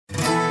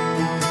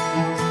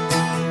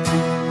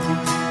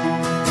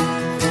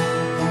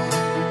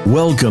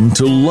Welcome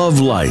to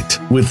Love Light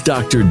with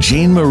Dr.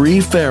 Jean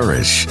Marie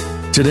Farish.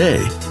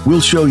 Today,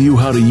 we'll show you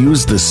how to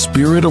use the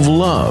spirit of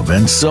love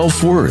and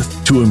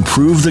self-worth to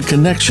improve the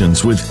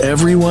connections with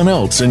everyone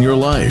else in your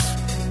life.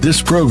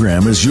 This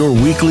program is your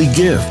weekly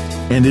gift,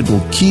 and it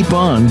will keep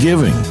on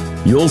giving.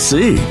 You'll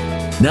see.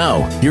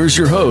 Now, here's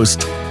your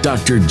host,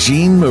 Dr.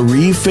 Jean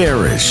Marie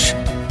Farish.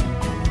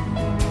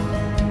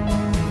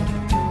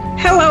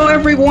 Hello,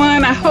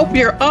 everyone. I hope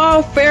you're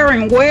all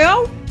faring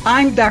well.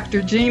 I'm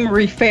Dr. Jean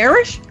Marie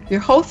Farish, your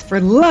host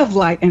for Love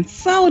Light, and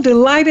so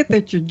delighted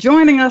that you're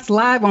joining us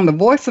live on the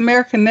Voice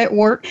America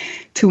Network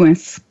to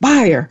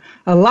inspire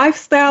a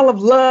lifestyle of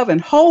love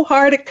and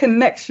wholehearted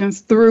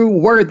connections through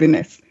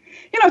worthiness.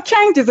 You know,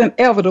 change is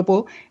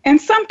inevitable and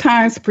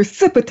sometimes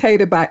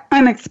precipitated by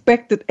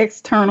unexpected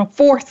external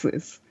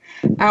forces.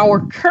 Our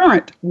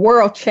current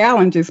world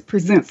challenges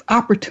presents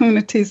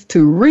opportunities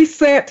to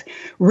reset,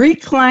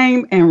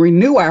 reclaim, and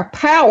renew our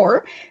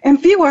power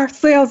and view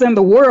ourselves and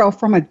the world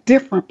from a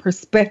different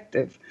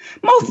perspective.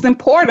 Most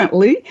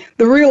importantly,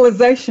 the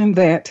realization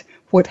that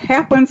what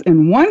happens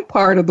in one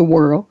part of the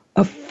world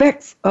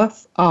affects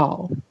us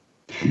all.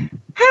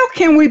 How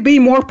can we be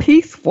more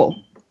peaceful?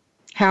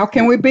 How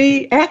can we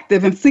be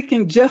active in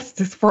seeking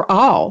justice for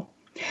all?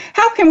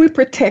 How can we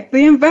protect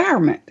the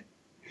environment?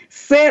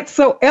 Said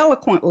so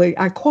eloquently,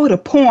 I quote a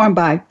poem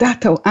by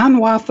Dato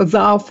Anwar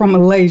Fazal from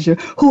Malaysia,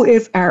 who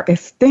is our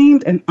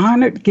esteemed and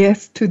honored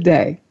guest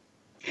today.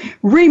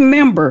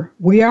 Remember,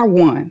 we are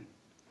one.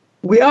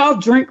 We all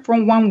drink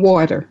from one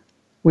water.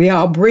 We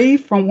all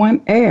breathe from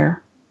one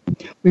air.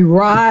 We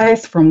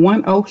rise from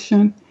one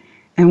ocean,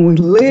 and we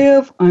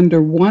live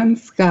under one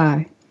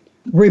sky.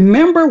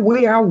 Remember,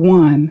 we are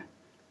one.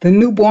 The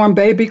newborn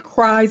baby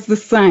cries the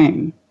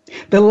same.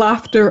 The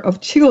laughter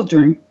of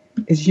children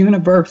is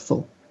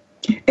universal.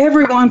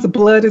 Everyone's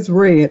blood is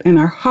red and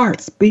our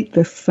hearts beat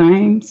the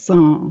same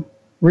song.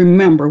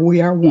 Remember,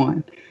 we are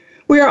one.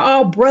 We are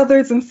all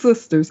brothers and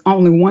sisters,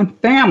 only one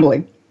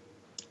family,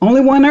 only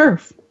one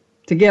earth.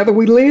 Together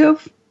we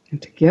live and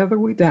together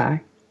we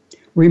die.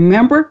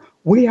 Remember,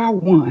 we are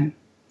one.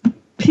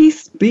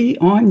 Peace be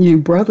on you,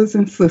 brothers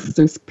and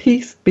sisters.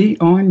 Peace be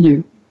on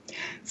you.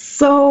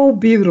 So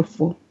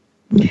beautiful.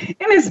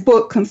 In his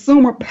book,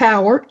 Consumer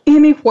Power,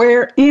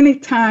 Anywhere,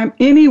 Anytime,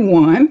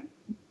 Anyone,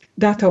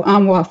 Dato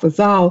Anwar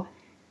Fazal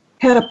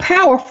had a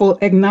powerful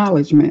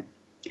acknowledgement.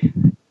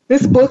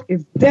 This book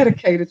is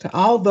dedicated to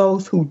all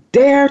those who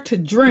dare to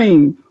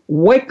dream,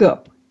 wake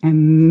up,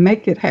 and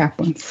make it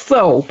happen.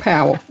 So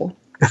powerful.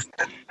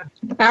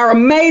 Our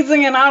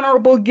amazing and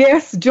honorable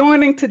guest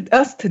joining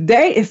us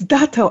today is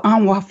Dato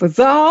Anwar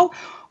Fazal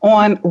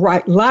on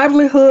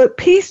Livelihood,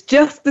 Peace,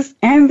 Justice,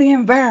 and the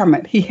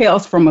Environment. He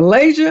hails from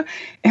Malaysia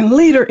and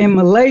leader in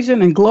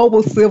Malaysian and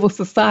global civil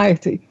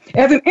society.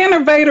 As an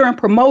innovator and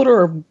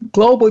promoter of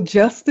global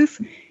justice,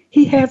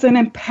 he has an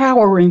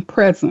empowering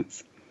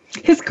presence.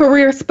 His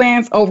career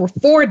spans over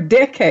 4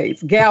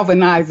 decades,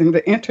 galvanizing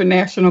the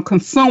international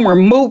consumer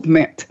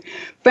movement,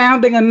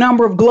 founding a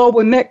number of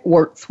global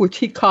networks, which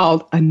he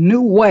called a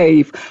new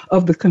wave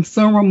of the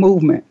consumer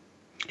movement.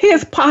 He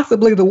is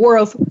possibly the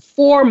world's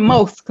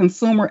foremost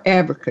consumer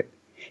advocate.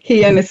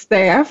 He and his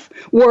staff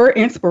were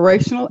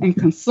inspirational and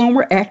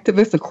consumer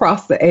activists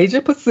across the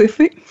Asia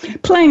Pacific,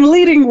 playing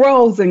leading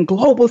roles in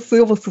global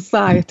civil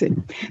society.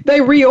 They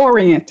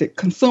reoriented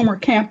consumer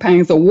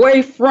campaigns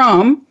away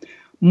from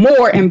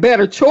more and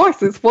better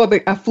choices for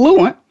the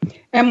affluent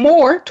and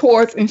more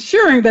towards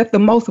ensuring that the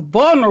most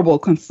vulnerable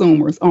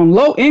consumers on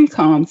low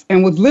incomes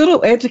and with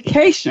little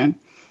education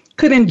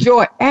could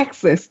enjoy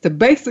access to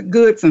basic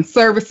goods and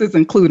services,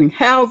 including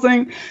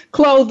housing,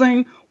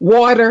 clothing,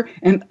 water,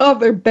 and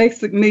other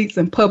basic needs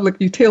and public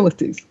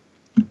utilities.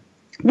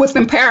 With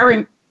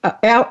empowering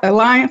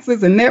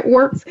alliances and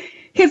networks,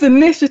 his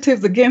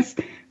initiatives against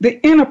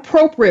the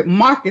inappropriate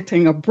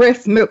marketing of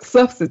breast milk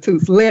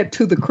substitutes led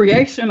to the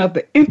creation of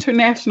the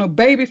International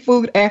Baby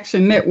Food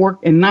Action Network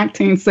in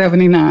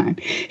 1979.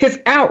 His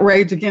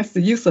outrage against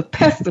the use of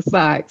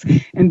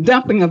pesticides and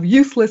dumping of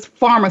useless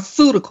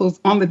pharmaceuticals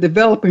on the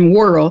developing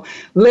world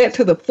led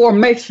to the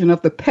formation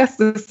of the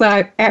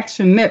Pesticide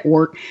Action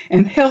Network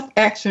and Health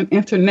Action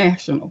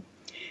International.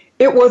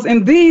 It was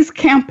in these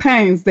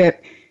campaigns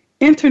that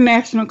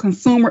international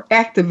consumer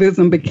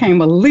activism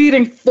became a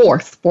leading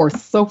force for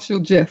social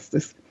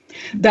justice.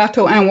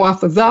 Dato Anwar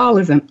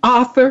Fazal is an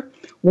author,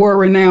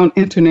 world-renowned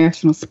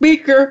international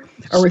speaker,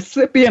 a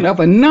recipient of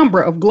a number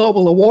of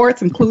global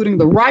awards, including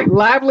the Right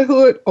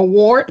Livelihood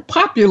Award,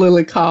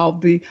 popularly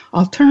called the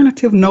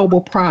Alternative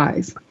Nobel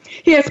Prize.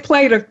 He has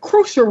played a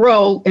crucial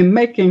role in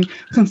making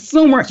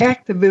consumer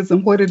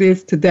activism what it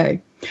is today.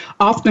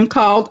 Often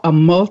called a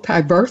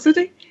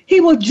multiversity,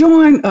 he will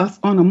join us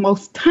on a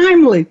most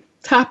timely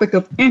topic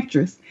of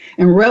interest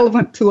and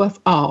relevant to us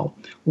all.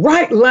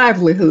 Right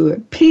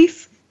livelihood,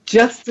 peace,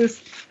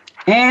 justice,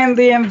 and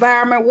the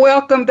environment.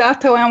 Welcome,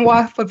 Dato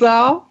Anwar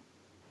Fazal.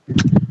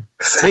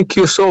 Thank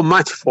you so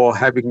much for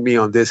having me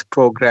on this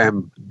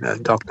program,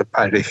 Dr.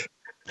 Parish.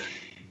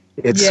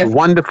 It's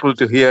wonderful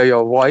to hear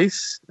your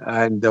voice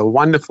and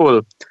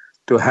wonderful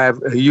to have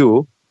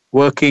you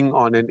working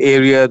on an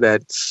area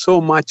that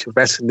so much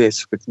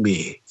resonates with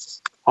me,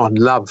 on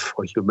love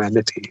for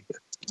humanity.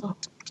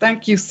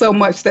 Thank you so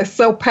much. That's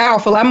so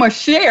powerful. I must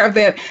share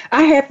that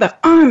I had the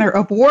honor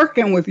of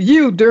working with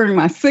you during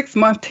my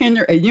 6-month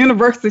tenure at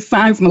University of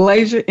Science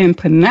Malaysia in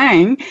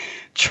Penang.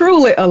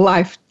 Truly a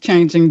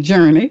life-changing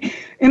journey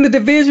in the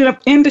Division of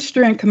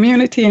Industry and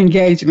Community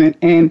Engagement.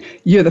 And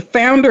you're the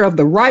founder of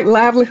the Right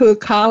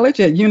Livelihood College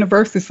at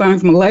University of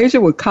Science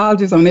Malaysia, with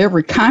colleges on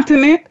every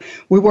continent.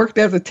 We worked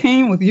as a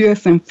team with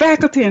USM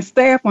faculty and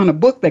staff on a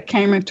book that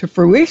came into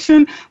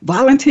fruition,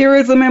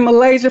 Volunteerism in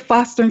Malaysia,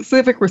 Fostering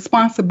Civic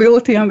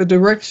Responsibility, under the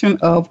direction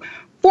of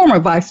former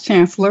Vice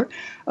Chancellor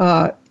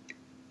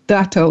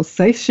Dato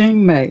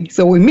May.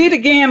 So we meet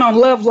again on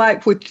Love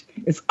Light, which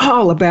is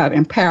all about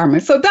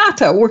empowerment. So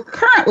Dato, we're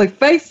currently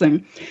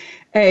facing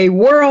a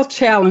world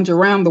challenge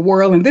around the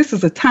world, and this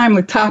is a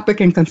timely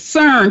topic and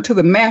concern to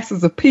the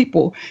masses of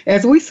people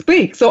as we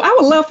speak. So I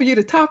would love for you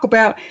to talk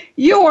about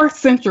your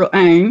central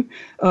aim,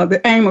 the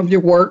aim of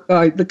your work,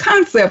 the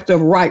concept of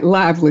right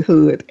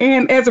livelihood.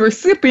 And as a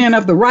recipient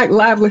of the Right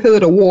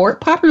Livelihood Award,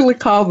 popularly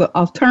called the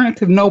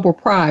Alternative Nobel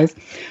Prize,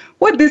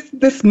 what does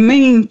this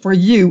mean for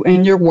you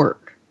and your work?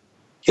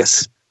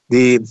 Yes,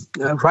 the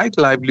Right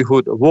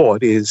Livelihood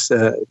Award is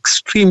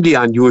extremely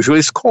unusual.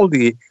 It's called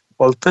the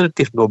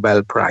Alternative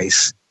Nobel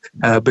Prize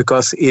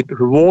because it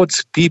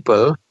rewards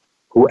people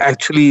who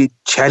actually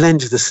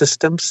challenge the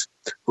systems,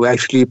 who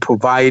actually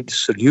provide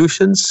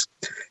solutions,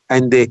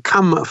 and they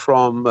come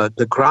from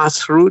the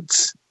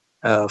grassroots,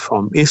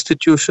 from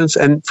institutions,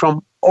 and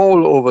from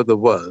all over the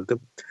world.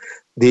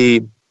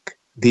 The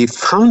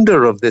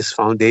founder of this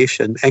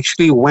foundation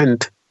actually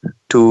went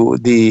to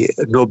the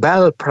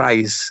Nobel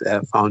Prize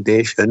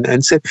Foundation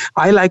and said,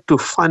 I like to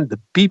fund the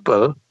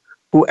people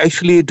who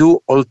actually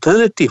do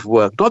alternative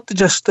work, not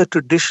just the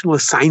traditional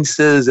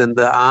sciences and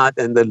the art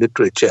and the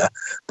literature,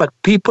 but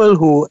people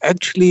who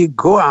actually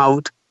go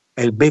out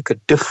and make a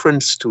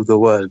difference to the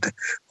world.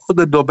 For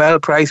the Nobel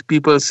Prize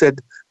people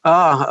said,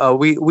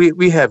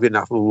 we have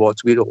enough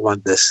awards, we don't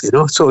want this,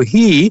 So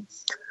he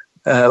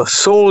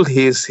sold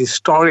his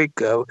historic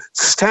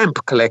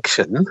stamp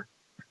collection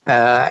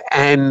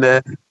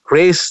and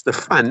raised the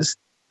funds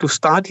to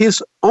start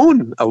his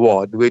own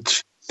award,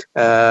 which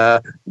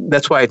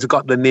that's why it's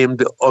got the name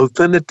the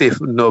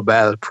Alternative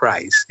Nobel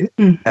Prize.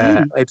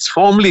 Mm-hmm. It's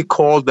formally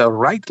called the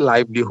Right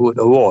Livelihood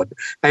Award.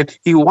 And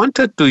he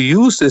wanted to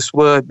use this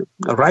word,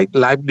 right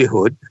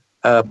livelihood,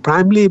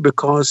 primarily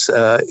because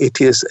it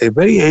is a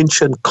very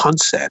ancient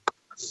concept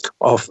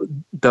of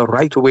the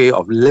right way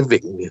of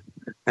living.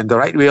 And the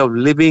right way of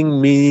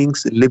living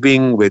means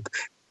living with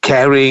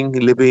caring,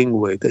 living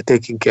with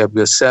taking care of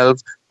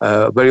yourself.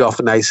 Very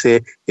often I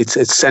say its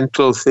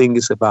central thing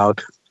is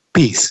about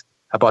peace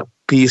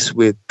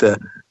with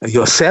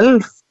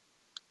yourself,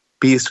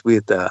 peace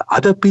with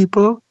other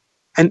people,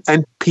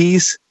 and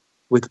peace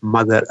with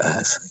Mother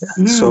Earth.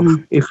 Yeah. So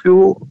if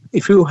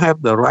you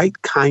have the right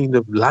kind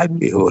of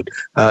livelihood,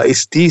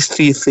 it's these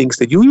three things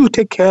that you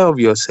take care of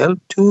yourself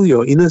too,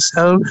 your inner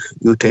self,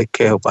 you take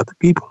care of other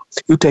people.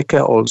 You take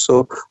care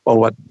also of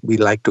what we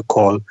like to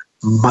call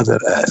Mother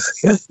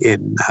Earth,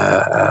 in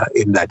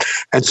that.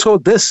 And so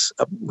this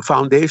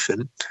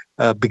foundation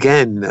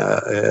began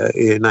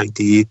in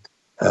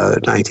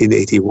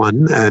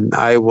 1981, and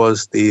I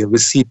was the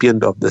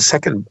recipient of the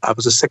second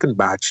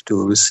batch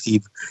to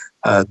receive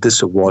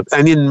this award.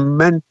 And it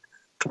meant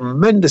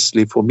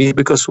tremendously for me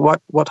because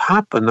what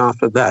happened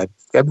after that,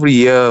 every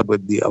year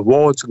with the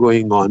awards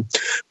going on,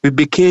 we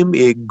became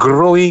a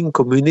growing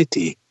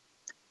community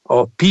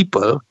of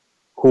people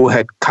who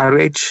had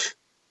courage,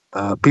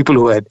 people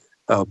who had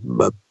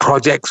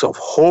projects of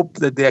hope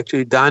that they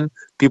actually done,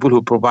 people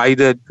who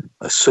provided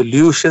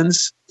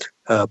solutions,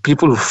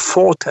 people who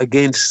fought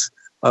against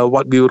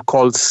what we would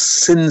call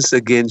sins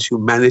against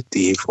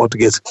humanity, fought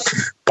against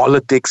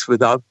politics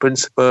without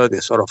principle.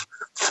 They sort of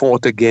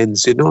fought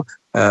against,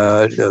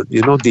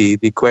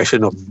 the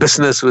question of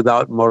business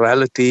without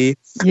morality.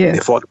 Yes.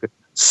 They fought against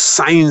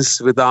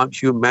science without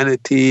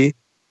humanity.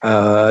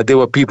 There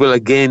were people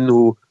again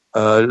who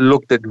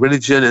looked at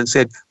religion and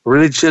said,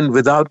 religion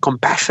without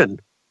compassion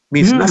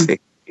means nothing.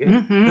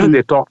 Yeah? Mm-hmm.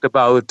 They talked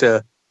about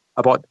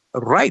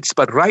rights,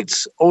 but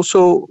rights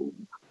also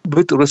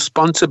with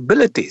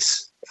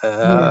responsibilities.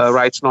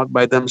 Rights not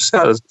by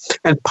themselves,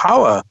 and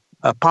power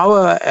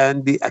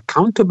and the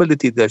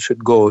accountability that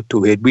should go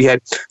to it. We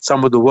had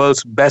some of the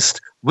world's best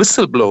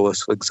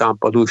whistleblowers, for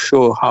example, who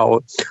show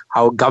how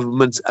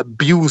governments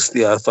abuse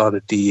their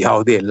authority,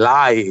 how they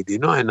lied,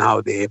 and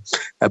how they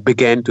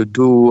began to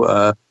do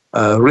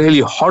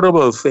really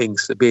horrible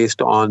things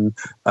based on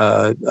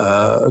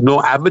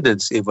no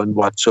evidence even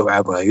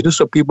whatsoever.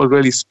 So people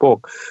really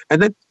spoke.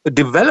 And then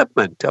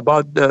development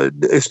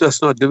it's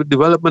just not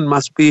development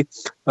must be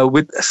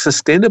with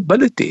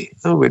sustainability,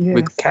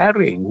 with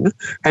caring.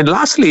 And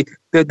lastly,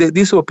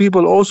 these were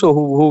people also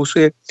who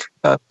say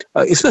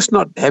it's just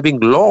not having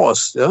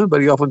laws.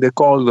 Very often they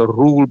call the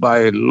rule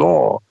by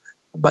law.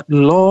 But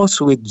laws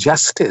with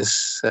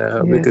justice,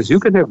 because you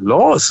can have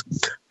laws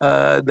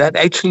that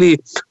actually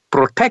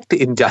protect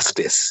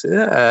injustice,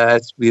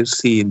 as we've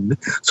seen.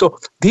 So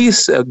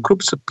these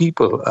groups of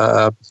people,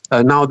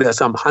 now there are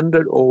some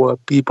 100 over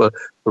people,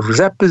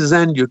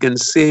 represent, you can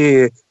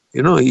say,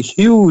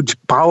 huge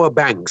power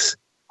banks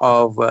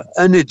of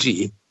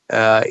energy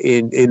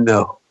in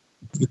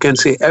you can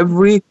say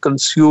every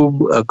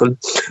conceivable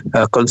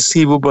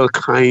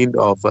kind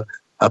of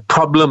a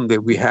problem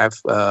that we have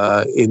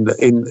in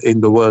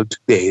the world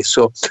today.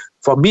 So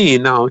for me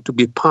now to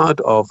be part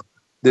of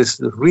this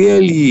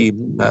really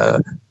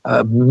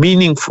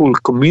meaningful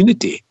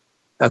community,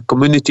 a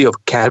community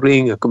of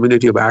caring, a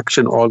community of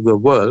action all over the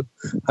world,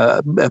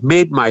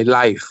 made my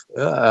life's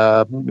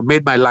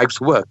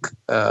work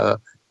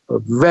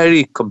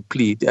very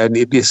complete. And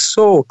it is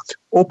so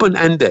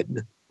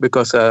open-ended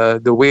because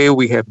the way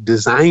we have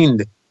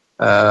designed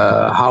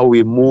how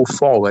we move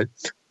forward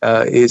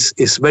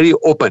is very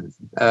open,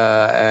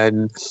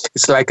 and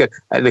it's like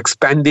an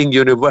expanding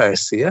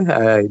universe.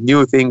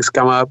 New things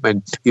come up,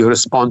 and you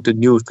respond to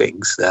new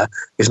things.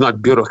 It's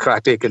not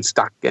bureaucratic and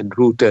stuck and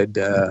rooted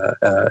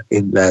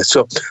in there.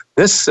 So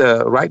this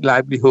right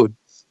livelihood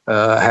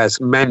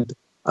has meant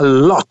a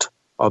lot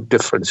of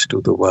difference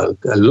to the world,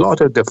 and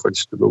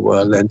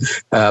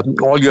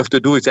all you have to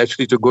do is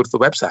actually to go to the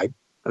website,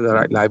 the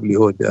Right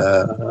Livelihood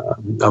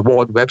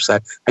Award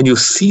website, and you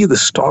see the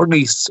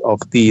stories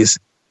of these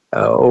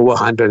over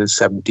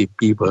 170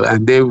 people,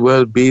 and they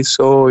will be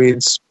so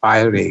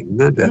inspiring.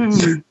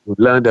 You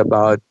learned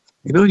about,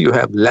 you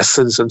have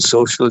lessons on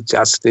social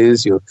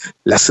justice, you have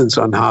lessons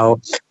on how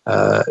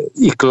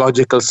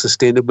ecological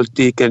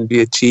sustainability can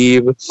be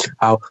achieved,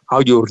 how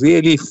you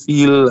really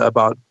feel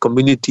about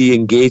community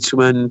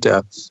engagement,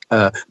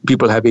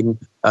 people having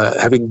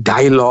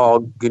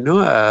dialogue,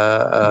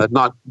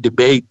 not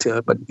debate,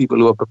 but people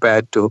who are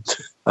prepared to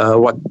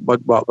what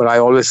I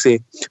always say,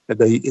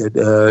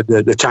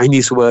 the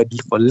Chinese word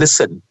for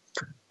listen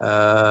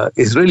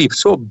is really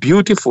so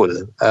beautiful.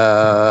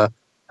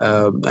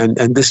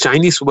 And this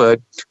Chinese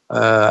word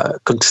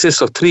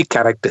consists of 3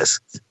 characters.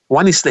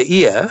 One is the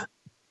ear,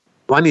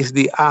 one is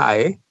the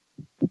eye,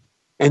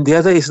 and the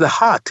other is the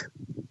heart.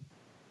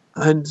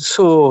 And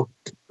so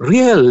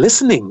real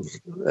listening,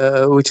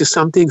 which is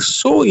something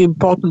so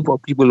important for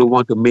people who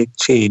want to make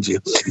change,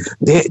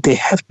 they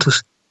have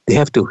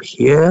to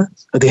hear,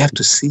 they have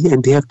to see,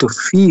 and they have to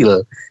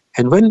feel.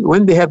 And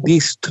when they have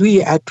these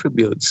 3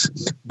 attributes,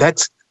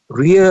 that's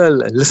real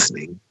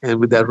listening. And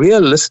with that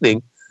real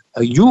listening,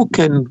 you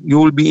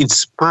will be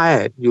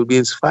inspired. You'll be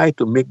inspired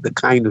to make the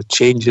kind of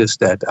changes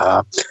that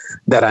are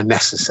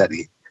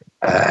necessary.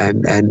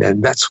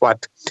 And that's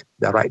what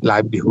the Right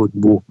Livelihood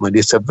movement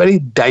is. A very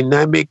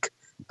dynamic,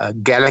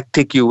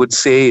 galactic, you would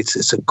say.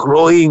 It's a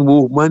growing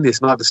movement.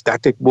 It's not a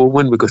static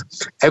movement, because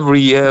every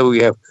year we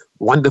have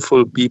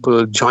wonderful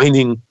people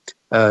joining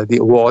the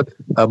award.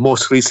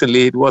 Most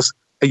recently, it was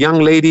a young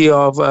lady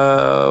of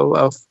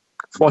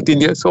 14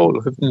 years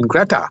old,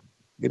 Greta,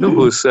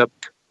 who's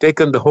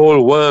taken the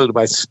whole world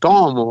by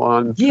storm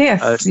on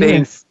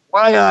saying,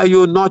 why are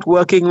you not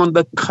working on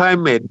the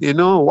climate?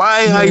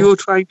 Why are you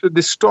trying to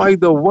destroy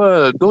the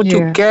world? Don't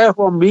you care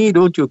for me?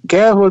 Don't you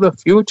care for the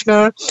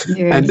future?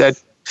 And that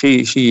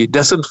she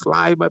doesn't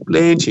fly by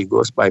plane. She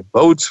goes by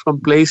boats from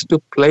place to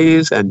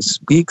place and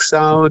speaks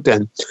out,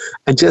 and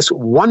just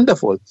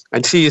wonderful.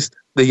 And she is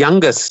the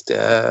youngest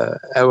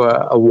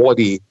ever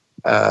awardee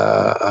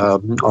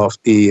of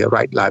the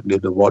Right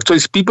Livelihood Award. So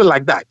it's people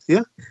like that,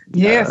 that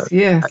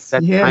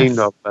kind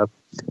of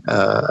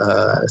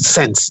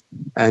sense,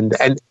 and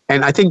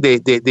I think they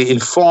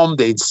inform,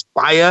 they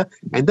inspire,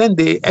 and then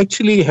they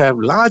actually have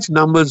large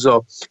numbers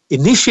of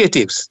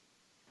initiatives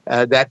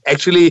that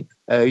actually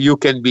you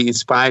can be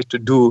inspired to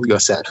do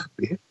yourself.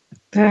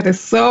 That is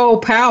so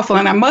powerful.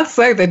 And I must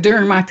say that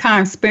during my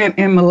time spent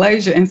in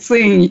Malaysia and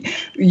seeing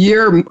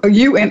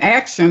you in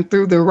action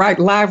through the Right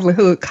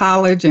Livelihood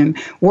College and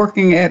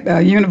working at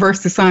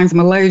University of Science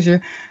Malaysia,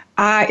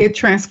 it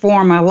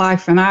transformed my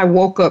life, and I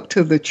woke up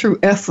to the true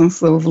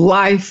essence of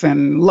life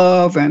and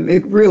love, and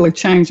it really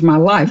changed my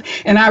life.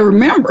 And I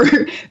remember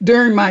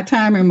during my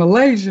time in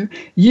Malaysia,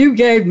 you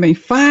gave me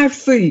 5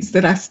 seeds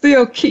that I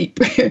still keep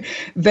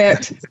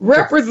that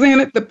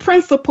represented the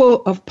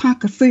principle of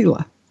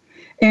Pancasila.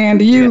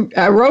 And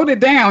I wrote it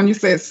down. You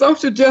said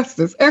social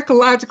justice,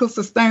 ecological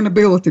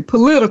sustainability,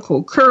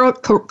 political,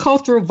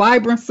 cultural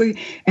vibrancy,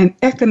 and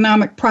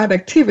economic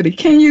productivity.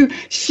 Can you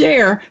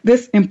share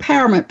this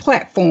empowerment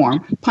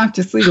platform,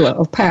 Pancasila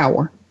of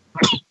Power?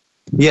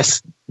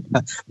 Yes.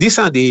 These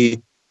are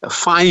the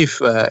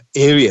 5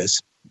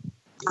 areas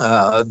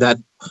that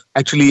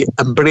actually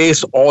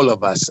embrace all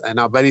of us and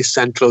are very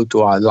central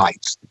to our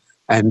lives.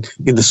 And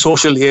in the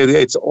social area,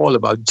 it's all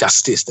about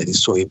justice that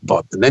is so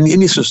important. And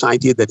any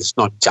society that is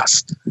not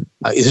just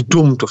is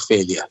doomed to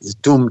failure, is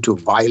doomed to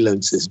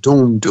violence, is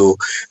doomed to,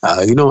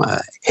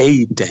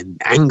 hate and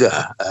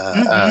anger.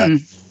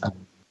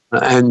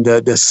 And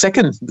the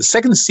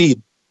second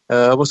seed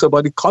was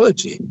about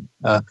ecology.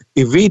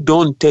 If we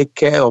don't take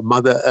care of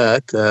Mother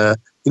Earth,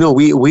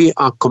 we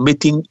are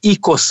committing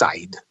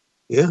ecocide.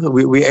 Yeah,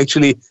 we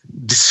actually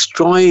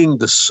destroying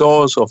the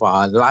source of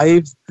our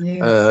life,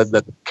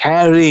 the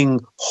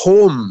caring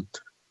home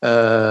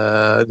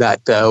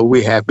that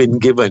we have been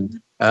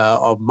given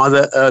of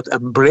Mother Earth,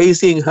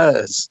 embracing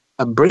us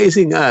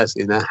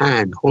in her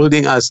hand,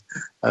 holding us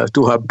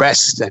to her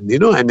breast, and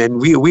then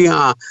we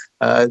are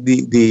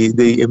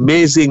the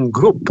amazing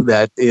group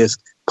that is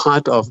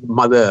part of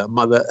Mother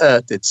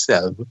Earth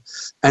itself.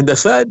 And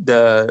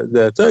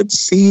the third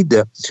seed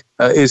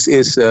is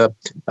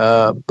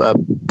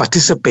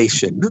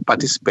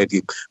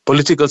participating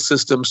political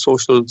systems,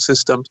 social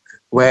systems,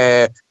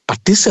 where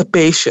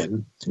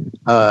participation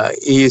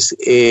is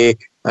a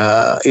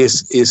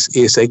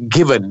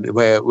given,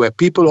 where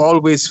people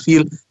always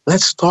feel,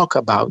 let's talk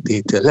about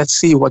it, let's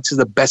see what is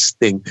the best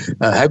thing,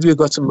 have you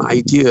got some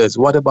ideas,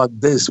 what about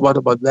this, what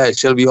about that,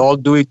 shall we all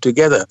do it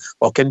together,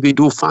 or can we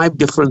do 5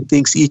 different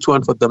things, each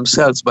one for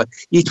themselves, but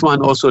each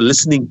one also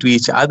listening to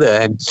each other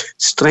and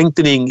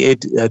strengthening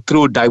it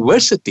through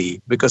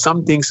diversity, because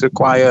some things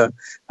require,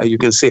 you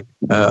can say,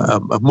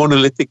 a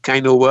monolithic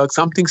kind of work,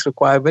 some things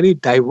require very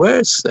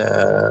diverse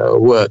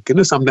work.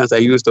 Sometimes I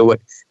use the word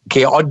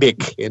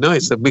chaotic,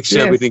 it's a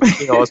mixture between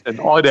chaos and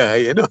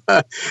order,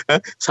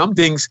 some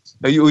things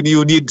you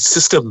need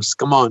systems.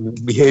 Come on,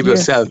 behave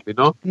yourself,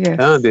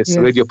 this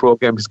radio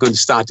program is going to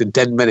start in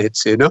 10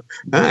 minutes, and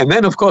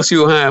then of course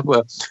you have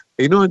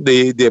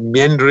the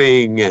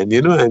meandering and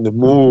and the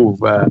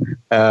move,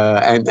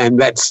 and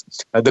that's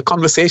the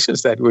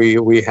conversations that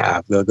we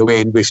have, the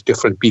way in which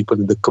different people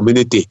in the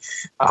community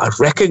are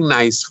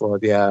recognized for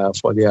their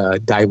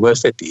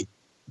diversity.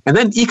 And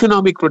then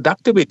economic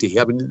productivity.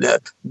 I mean,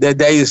 there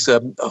is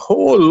a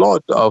whole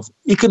lot of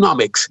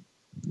economics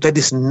that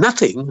is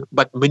nothing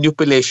but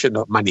manipulation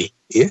of money.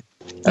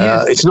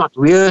 It's not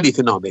real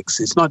economics.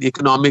 It's not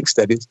economics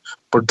that is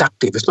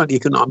productive. It's not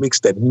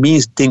economics that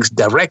means things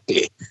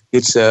directly.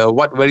 It's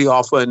what very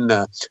often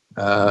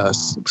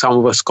some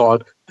of us call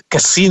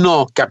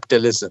casino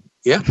capitalism.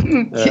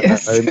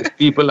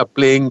 People are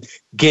playing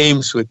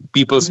games with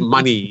people's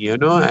money,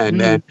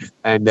 and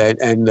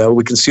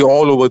we can see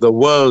all over the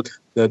world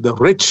the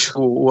rich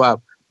who are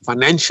in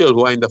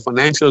the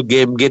financial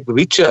game get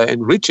richer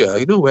and richer,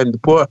 when the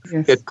poor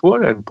get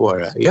poorer and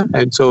poorer.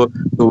 And so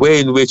the way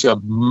in which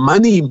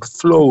money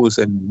flows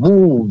and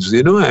moves,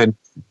 and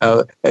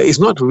it's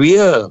not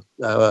real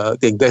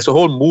thing. There's a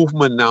whole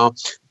movement now,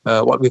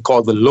 what we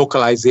call the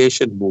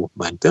localization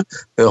movement,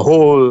 the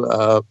whole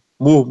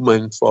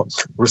movement for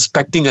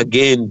respecting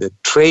again the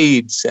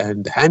trades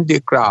and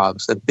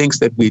handicrafts and things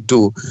that we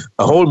do,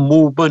 a whole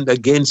movement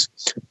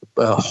against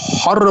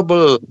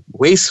horrible,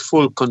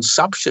 wasteful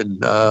consumption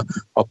of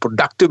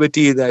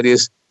productivity that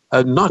is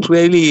not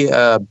really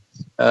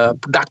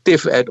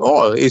productive at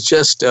all. It's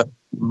just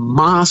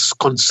mass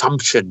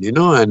consumption,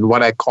 and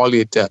what I call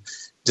it,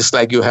 just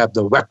like you have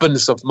the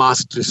weapons of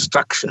mass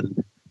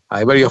destruction,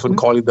 I very often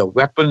call it the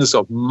weapons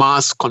of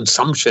mass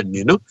consumption,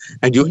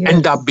 and you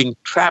end up being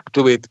trapped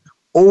with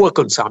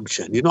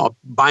overconsumption,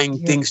 buying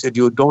things that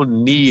you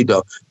don't need,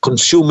 or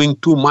consuming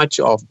too much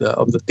of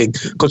the thing,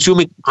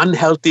 consuming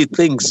unhealthy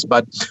things,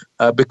 but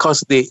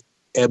because they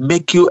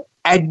make you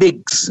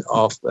addicts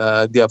of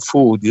their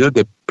food,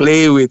 they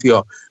play with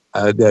your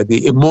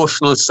the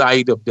emotional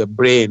side of the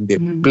brain, they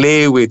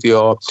play with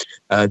your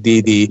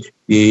the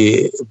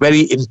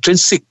very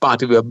intrinsic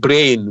part of your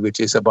brain, which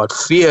is about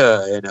fear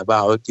and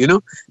about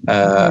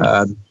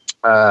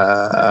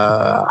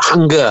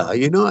hunger,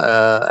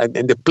 and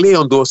they play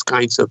on those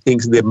kinds of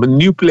things. They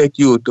manipulate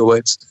you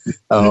towards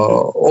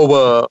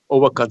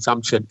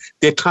overconsumption.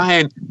 They try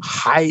and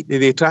hide.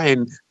 They try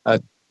and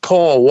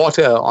pour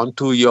water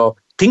onto your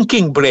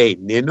thinking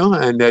brain,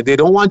 and they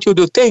don't want you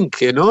to think,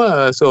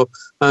 so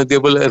they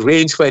will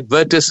arrange for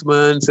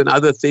advertisements and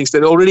other things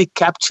that already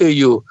capture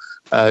you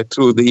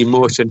through the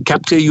emotion,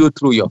 capture you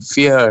through your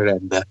fear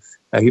and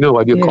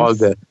what you call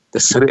the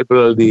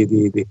cerebral,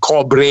 the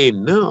core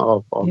brain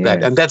of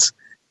that. And that's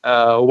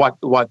the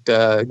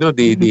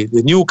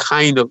new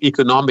kind of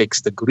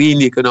economics, the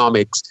green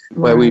economics,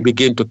 where we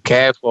begin to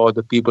care for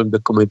the people in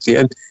the community.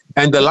 And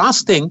the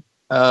last thing,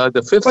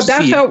 the fifth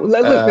seed.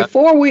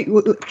 Before we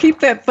keep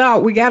that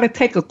thought, we got to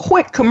take a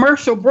quick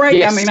commercial break.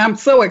 Yes. I mean, I'm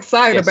so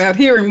excited about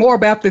hearing more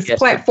about this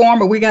platform,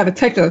 but we got to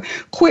take a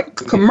quick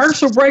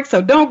commercial break.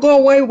 So don't go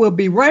away. We'll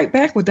be right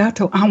back with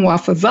Dato Anwar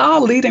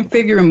Fazal, leading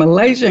figure in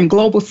Malaysia and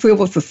global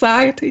civil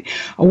society,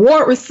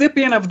 award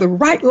recipient of the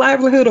Right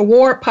Livelihood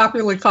Award,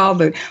 popularly called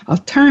the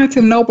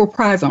Alternative Nobel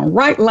Prize on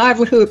Right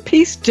Livelihood,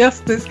 Peace,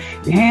 Justice,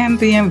 and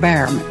the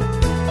Environment.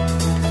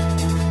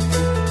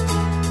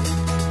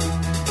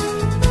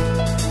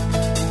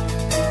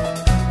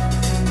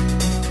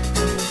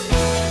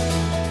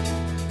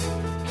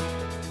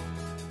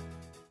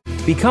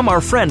 Become our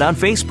friend on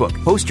Facebook.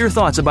 Post your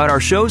thoughts about our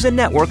shows and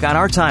network on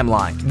our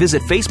timeline.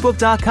 Visit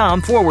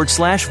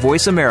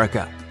facebook.com/Voice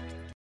America.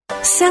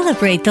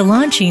 Celebrate the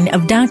launching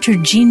of Dr.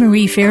 Jean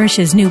Marie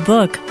Farish's new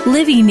book,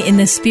 Living in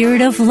the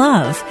Spirit of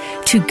Love,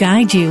 to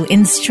guide you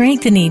in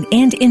strengthening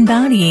and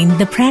embodying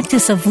the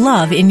practice of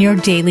love in your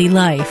daily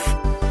life.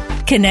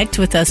 Connect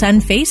with us on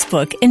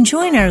Facebook and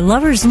join our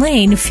Lover's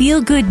Lane Feel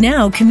Good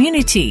Now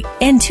community.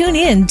 And tune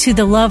in to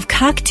the Love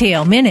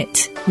Cocktail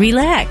Minute.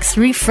 Relax,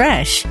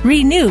 refresh,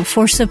 renew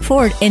for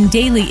support and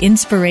daily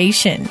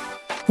inspiration.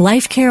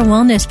 Life Care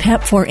Wellness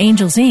Pep for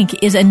Angels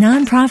Inc. is a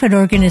nonprofit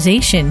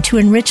organization to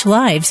enrich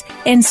lives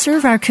and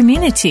serve our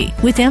community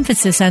with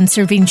emphasis on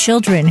serving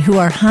children who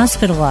are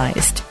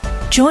hospitalized.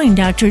 Join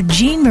Dr.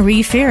 Jean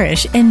Marie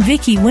Farish and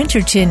Vicki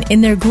Winterton in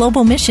their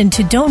global mission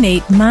to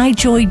donate My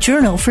Joy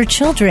Journal for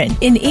children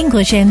in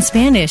English and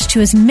Spanish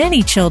to as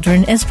many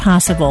children as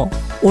possible.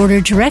 Order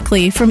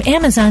directly from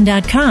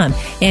Amazon.com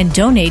and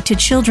donate to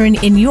children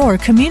in your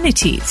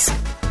communities.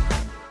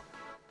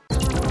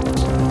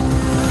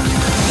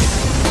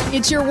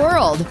 It's your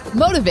world.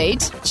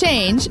 Motivate,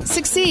 change,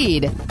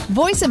 succeed.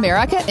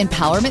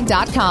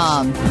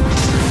 VoiceAmericaEmpowerment.com.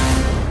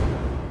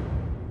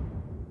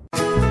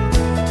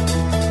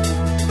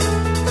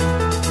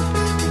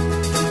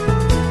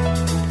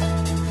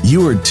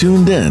 You are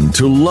tuned in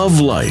to Love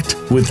Light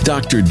with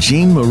Dr.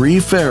 Jean Marie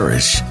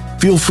Farish.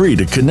 Feel free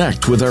to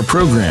connect with our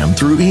program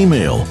through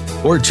email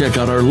or check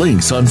out our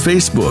links on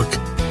Facebook.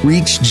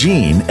 Reach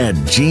Jean at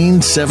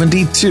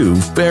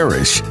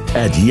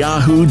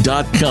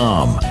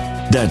Jean72Farish@yahoo.com.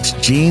 That's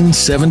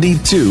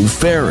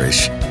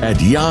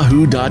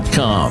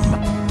Jean72Farish@yahoo.com.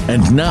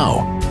 And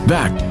now,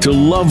 back to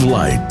Love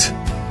Light.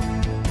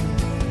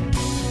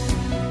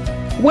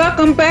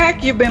 Welcome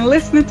back. You've been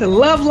listening to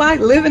Love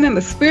Light, Living in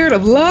the Spirit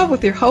of Love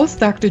with your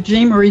host, Dr.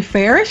 Jean Marie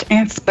Farish,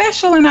 and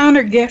special and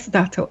honored guest,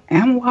 Dato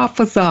Anwar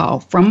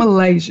Fazal from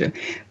Malaysia,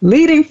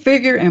 leading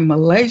figure in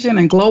Malaysian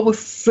and global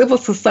civil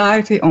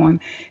society and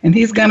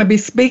he's going to be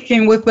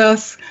speaking with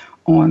us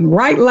on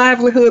right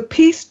livelihood,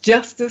 peace,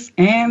 justice,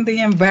 and the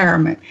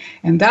environment.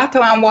 And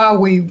Dato Anwar,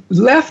 we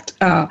left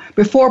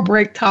before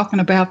break talking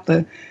about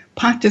the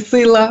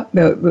Pancasila,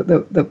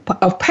 the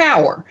of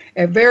power,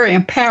 a very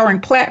empowering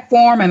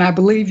platform, and I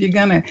believe you're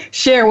going to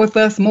share with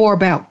us more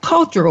about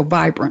cultural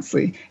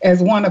vibrancy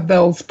as one of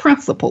those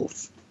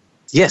principles.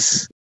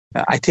 Yes.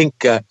 I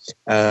think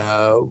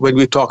when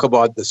we talk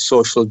about the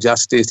social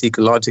justice,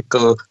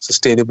 ecological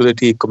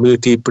sustainability,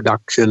 community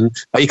production,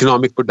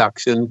 economic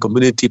production,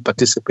 community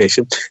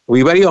participation,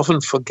 we very often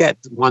forget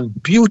one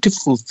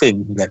beautiful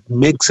thing that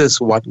makes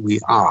us what we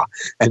are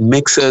and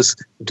makes us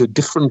into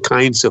different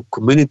kinds of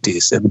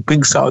communities and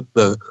brings out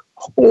the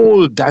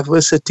whole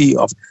diversity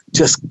of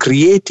just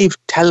creative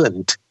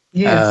talent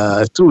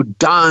through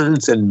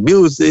dance and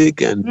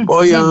music and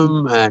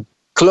poem and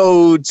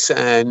clothes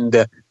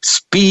and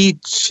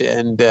speech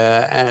and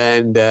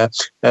the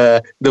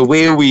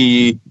way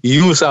we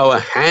use our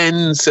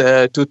hands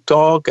to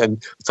talk.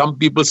 And some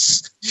people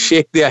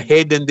shake their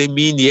head and they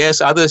mean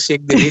yes, others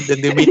shake their head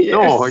and they mean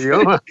no.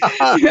 You know?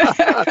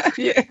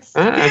 Yes.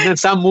 And then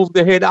some move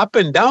their head up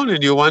and down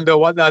and you wonder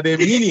what are they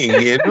meaning,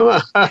 you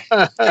know.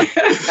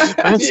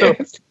 And so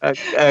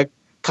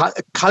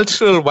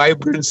cultural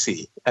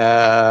vibrancy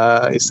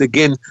is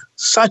again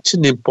such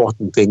an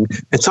important thing,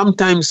 and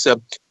sometimes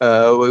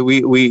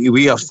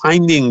we are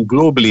finding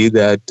globally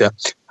that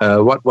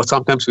what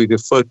sometimes we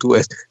refer to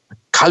as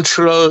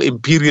cultural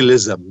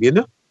imperialism. You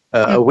know,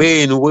 a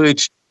way in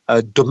which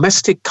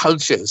domestic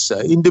cultures,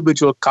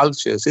 individual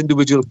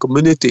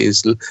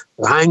communities,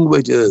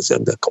 languages,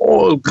 and the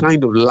whole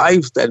kind of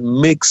life that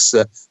makes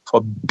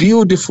for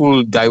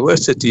beautiful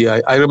diversity.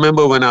 I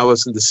remember when I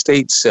was in the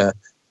States.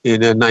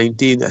 In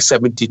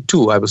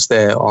 1972, I was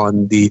there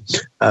on the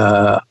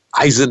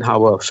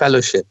Eisenhower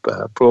Fellowship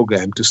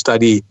program to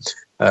study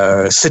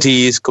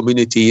cities,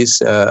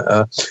 communities.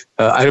 I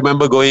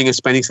remember going and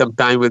spending some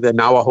time with the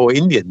Navajo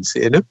Indians,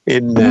 you know,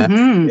 in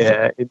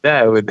there,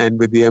 and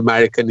with the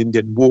American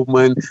Indian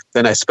movement.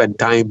 Then I spent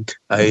time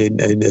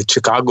in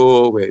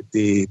Chicago with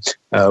the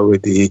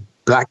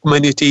Black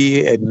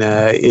community and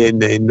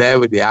in there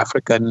with the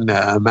African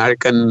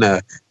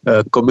American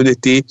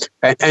community,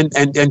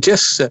 and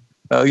just.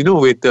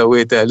 With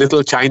a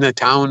little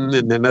Chinatown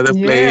in another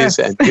place,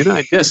 and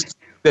just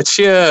the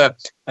sheer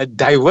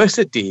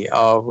diversity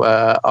of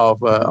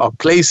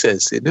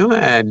places,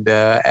 and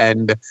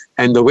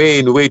the way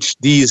in which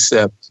these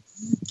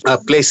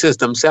places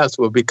themselves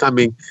were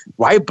becoming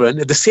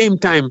vibrant. At the same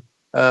time,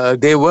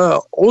 they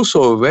were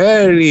also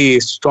very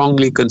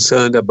strongly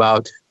concerned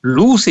about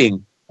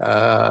losing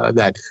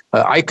that.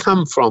 I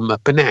come from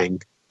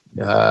Penang,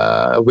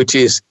 which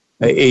is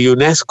a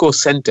UNESCO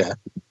center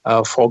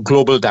for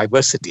global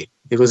diversity.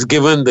 It was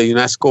given the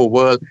UNESCO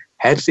World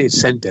Heritage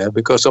Center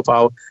because of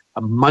our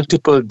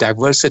multiple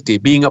diversity,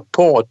 being a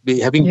port,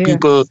 having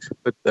people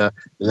with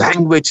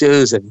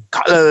languages and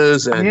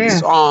colors and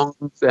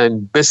songs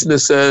and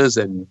businesses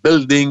and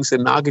buildings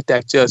and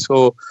architecture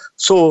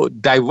so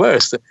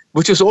diverse,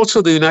 which is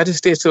also the United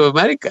States of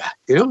America.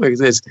 You know,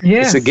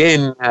 it's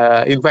again,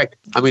 in fact,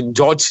 I mean,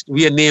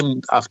 we are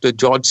named after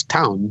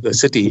Georgetown, the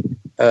city,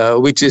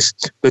 which is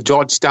the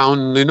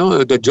Georgetown,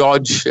 the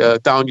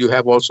Georgetown you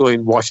have also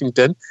in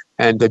Washington,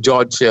 and the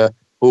George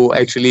who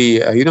actually,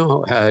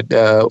 had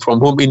from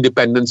whom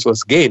independence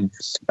was gained.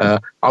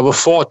 Our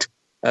fort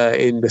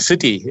in the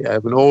city,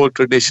 an old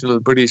traditional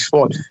British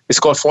fort. It's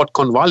called Fort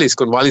Cornwallis.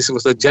 Cornwallis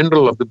was the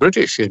general of the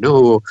British,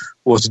 who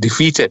was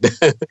defeated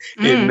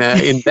in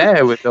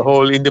there with the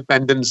whole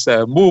independence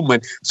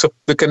movement. So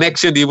the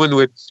connection even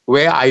with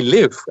where I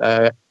live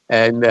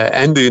and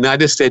the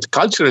United States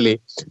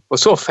culturally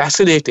was so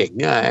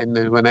fascinating.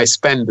 And when I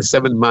spent the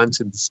 7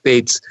 months in the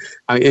States,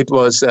 it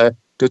was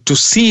to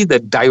see the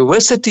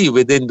diversity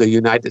within the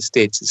United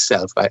States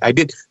itself. I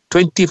did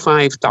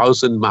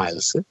 25,000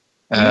 miles.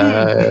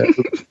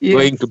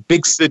 Going to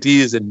big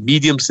cities and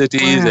medium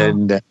cities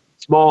and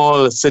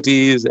small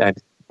cities and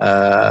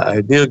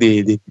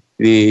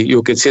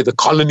you can say the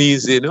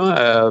colonies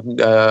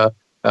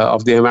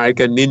of the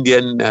American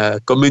Indian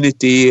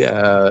community,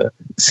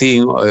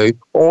 seeing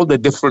all the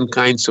different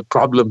kinds of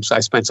problems.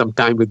 I spent some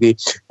time with the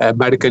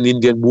American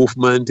Indian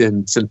movement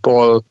in St.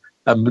 Paul,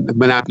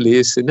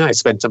 Minneapolis. I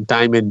spent some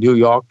time in New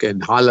York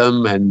and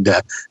Harlem, and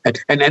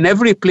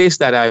every place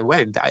that I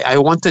went, I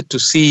wanted to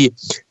see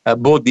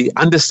both the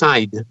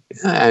underside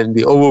and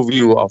the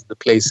overview of the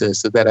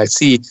places, so that I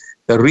see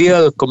the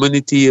real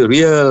community,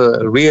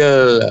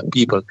 real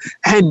people.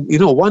 And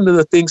one of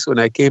the things when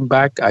I came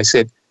back, I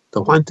said,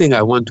 the one thing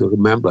I want to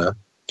remember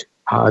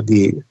are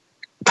the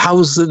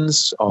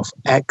thousands of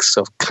acts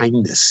of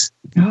kindness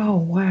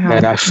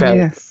that I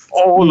felt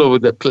all over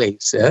the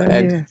place.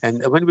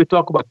 And when we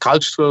talk about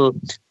cultural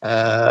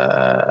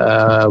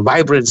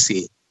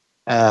vibrancy,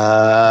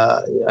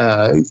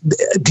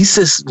 this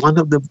is one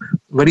of the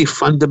very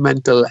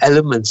fundamental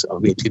elements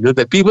of it,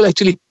 that people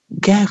actually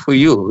care for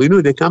you.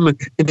 They come and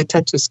they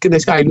touch your skin. They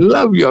say, I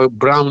love your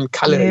brown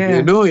color.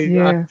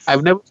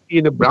 I've never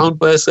seen a brown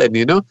person,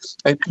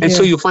 and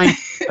so you find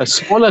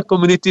smaller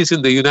communities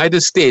in the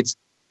United States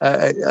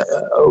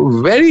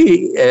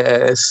very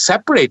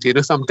separate,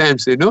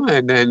 sometimes,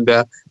 and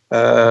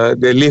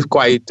they live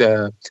quite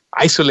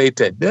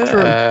isolated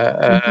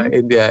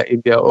in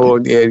their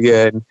own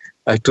area.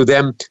 And to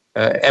them,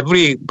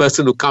 every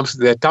person who comes to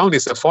their town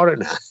is a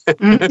foreigner.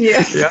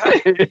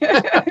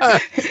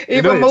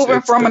 Even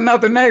moving from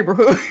another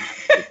neighborhood.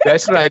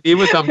 That's right.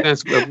 Even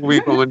sometimes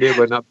moving from a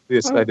neighborhood up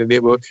this side of the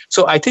neighborhood.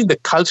 So I think the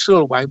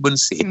cultural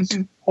vibrancy,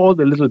 all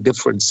the little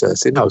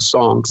differences in our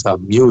songs, our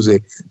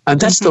music, and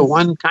that's the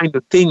one kind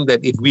of thing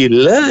that if we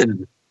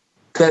learn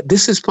that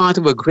this is part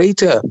of a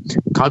greater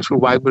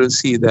cultural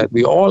vibrancy that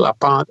we all are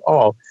part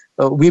of,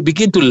 we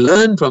begin to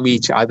learn from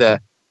each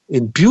other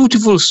in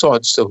beautiful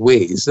sorts of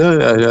ways.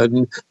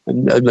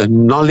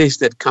 Knowledge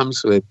that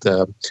comes with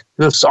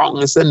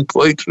songs and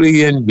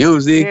poetry and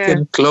music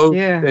and clothes,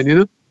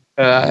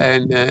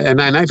 and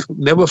I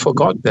never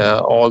forgot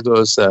all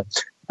those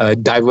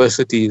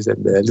diversities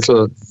and the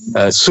little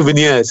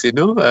souvenirs,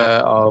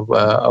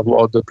 of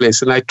all the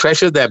places. And I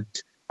treasure them.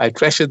 I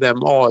treasure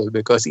them all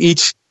because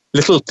each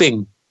little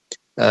thing,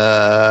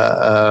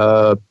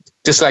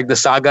 just like the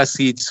saga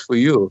seeds for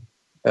you,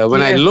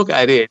 when I look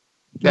at it,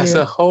 there's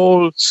a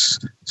whole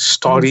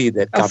story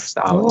that comes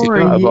out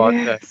about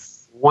the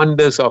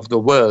wonders of the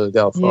world,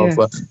 of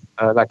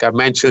like I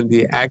mentioned,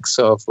 the acts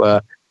of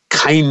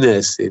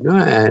kindness,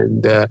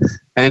 and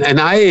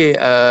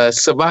I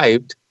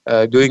survived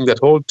during that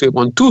whole trip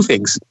on two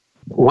things.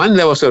 One,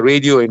 there was a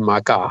radio in my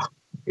car,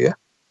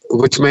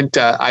 which meant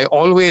I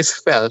always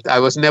felt I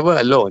was never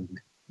alone.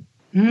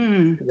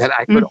 That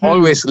I could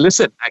always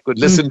listen. I could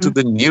listen to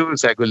the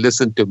news. I could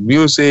listen to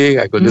music.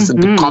 I could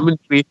listen to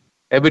commentary.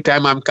 Every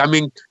time I'm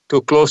coming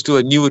too close to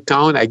a new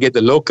town, I get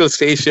the local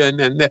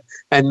station, and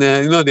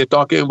they're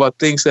talking about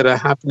things that are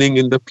happening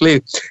in the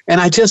place.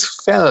 And I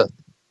just felt,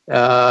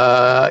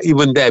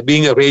 even there,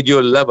 being a radio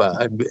lover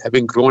and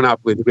having grown up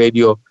with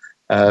radio,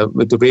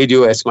 with the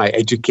radio as my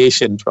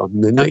education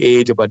from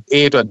age about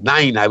 8 or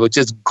 9, I was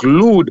just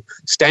glued,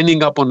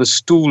 standing up on a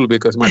stool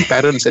because my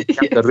parents had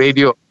kept the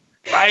radio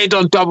right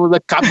on top of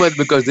the cupboard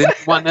because they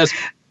didn't want us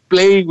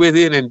playing with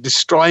it and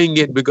destroying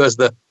it because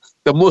the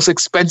most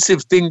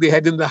expensive thing they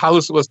had in the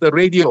house was the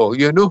radio,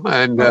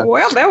 and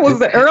well, that was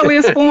the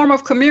earliest form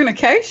of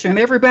communication.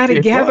 Everybody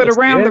gathered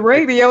around the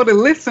radio to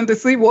listen to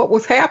see what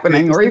was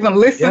happening, or even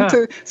listen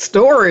to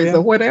stories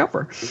or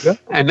whatever.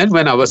 And then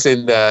when I was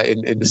in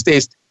the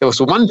States, there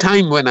was one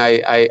time when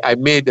I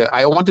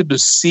wanted to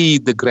see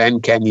the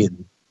Grand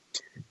Canyon.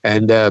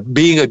 And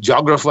being a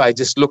geographer, I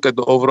just look at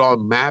the overall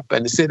map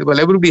and said, well,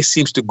 everybody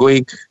seems to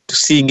going to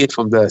seeing it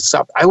from the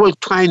south. I will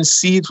try and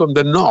see it from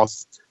the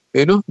north.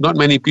 Not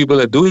many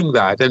people are doing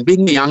that. And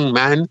being a young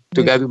man,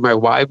 together with my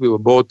wife, we were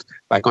both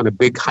like on a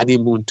big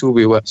honeymoon too.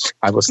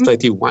 I was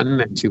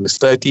 31 and she was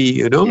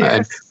 30,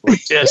 and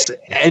just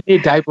any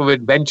type of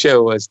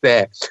adventure was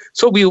there.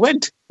 So we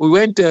went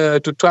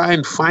to try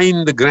and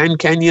find the Grand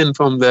Canyon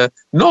from the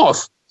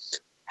north.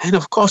 And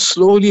of course,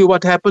 slowly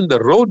what happened? The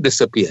road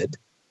disappeared.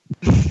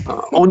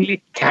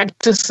 Only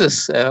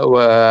cactuses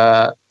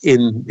were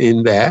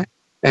in there.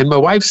 And my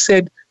wife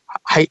said,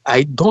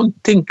 I don't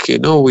think,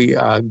 we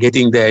are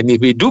getting there. And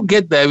if we do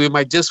get there, we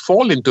might just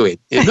fall into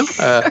it, and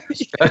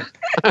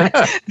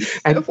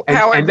then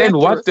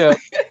what,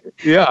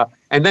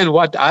 and then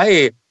what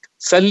I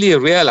suddenly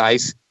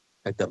realized,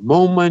 at the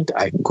moment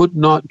I could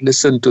not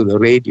listen to the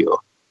radio,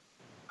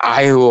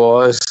 I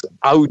was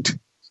out.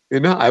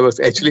 I was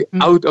actually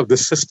out of the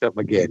system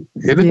again.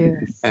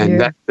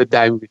 That's the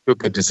time we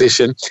took a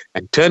decision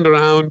and turned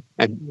around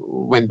and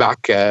went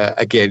back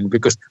again,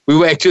 because we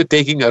were actually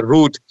taking a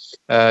route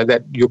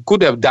that you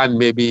could have done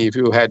maybe if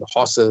you had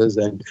horses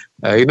and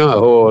a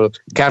whole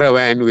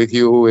caravan with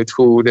you with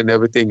food and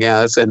everything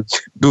else, and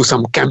do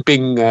some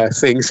camping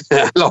things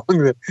along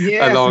the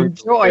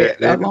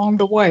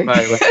way.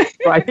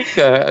 So I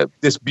think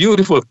this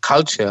beautiful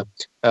culture.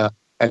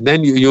 And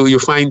then you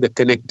find the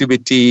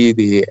connectivity,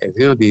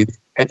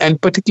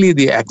 and particularly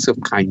the acts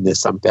of kindness.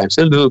 Sometimes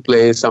a little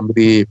place,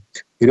 somebody,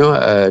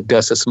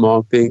 does a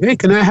small thing. Hey,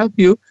 can I help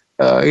you?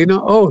 Are you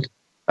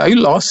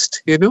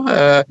lost? Do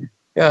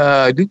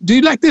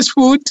you like this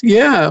food?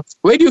 Yeah.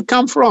 Where do you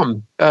come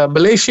from?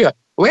 Malaysia.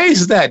 Where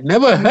is that?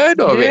 Never heard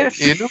of it.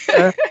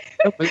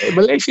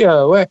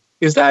 Malaysia. Where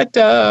is that?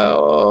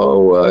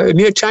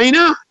 Near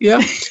China?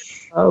 Yeah.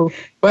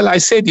 Well, I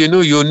said, you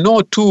know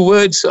 2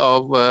 words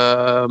of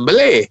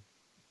Malay.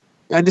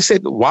 And they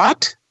said,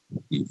 what?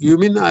 You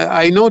mean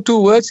I know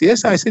 2 words?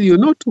 Yes, I said, you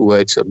know 2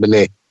 words of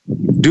Malay.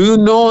 Do you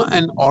know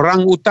an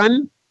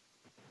orangutan?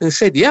 They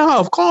said, yeah,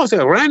 of course,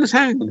 a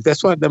orangutan.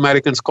 That's what the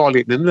Americans call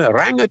it. And the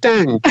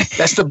orangutan,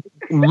 that's the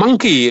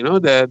monkey,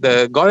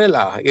 the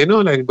gorilla,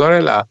 like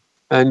gorilla.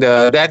 And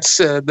that's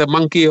the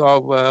monkey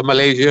of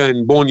Malaysia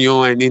and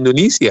Borneo and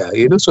Indonesia,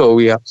 so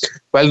we are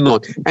well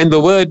known. And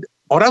the word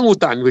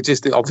orangutan, which is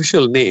the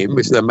official name,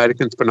 which the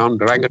Americans pronounce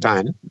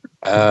orangutan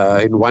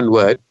in one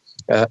word,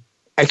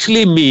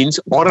 actually means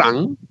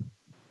orang,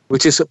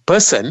 which is a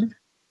person,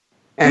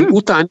 and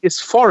utan is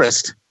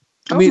forest.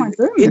 In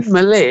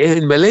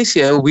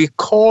Malaysia, we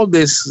call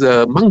this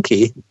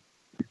monkey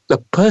the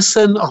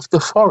person of the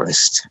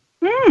forest.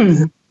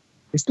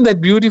 Isn't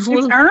that beautiful?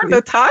 It's earned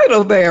a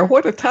title there.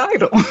 What a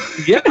title.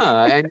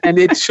 and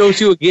it shows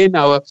you again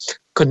our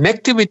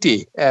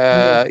connectivity,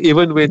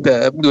 even with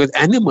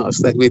animals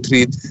that we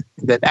treat,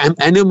 that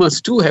animals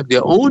too have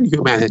their own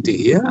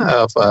humanity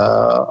of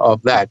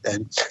that.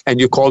 And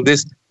you call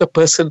this the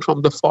person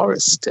from the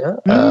forest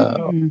of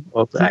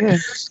that.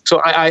 Yes.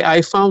 So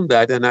I found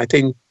that, and I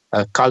think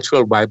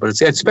cultural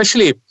vibrancy,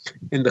 especially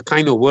in the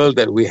kind of world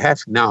that we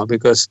have now,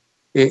 because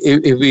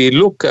if we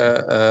look,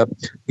 very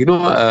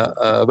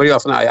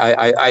often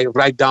I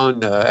write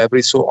down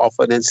every so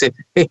often and say,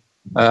 hey,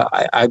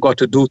 I got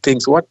to do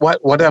things.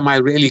 What am I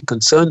really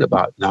concerned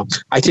about now?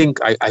 I think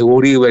I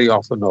worry very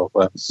often of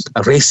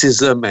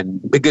racism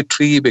and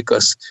bigotry,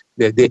 because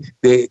they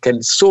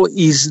can so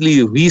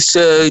easily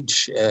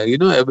research,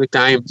 every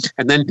time,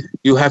 and then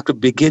you have to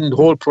begin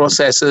whole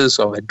processes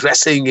of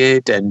addressing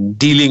it and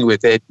dealing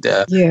with it.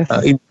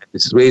 In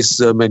this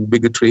racism and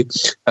bigotry.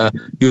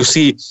 You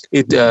see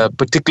it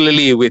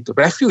particularly with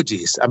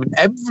refugees. I mean,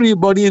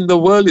 everybody in the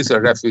world is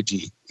a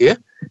refugee,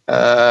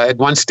 at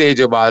one stage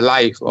of our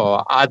life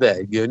or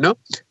other,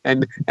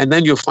 and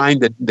then you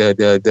find that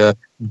the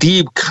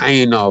deep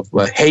kind of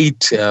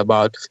hate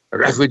about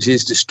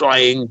refugees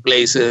destroying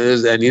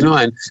places and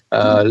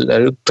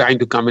trying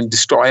to come and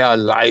destroy our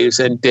lives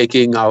and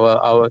taking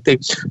our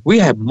things. We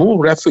have more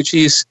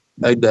refugees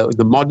in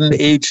the modern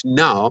age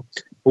now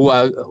who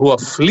are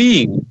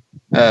fleeing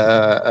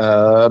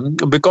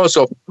because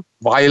of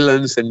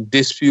violence and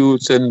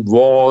disputes and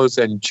wars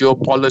and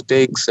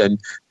geopolitics and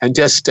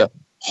just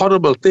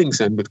horrible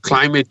things. And with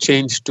climate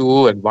change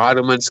too,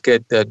 environments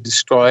get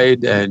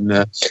destroyed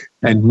and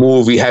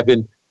move. We have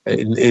in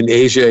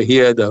Asia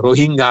here the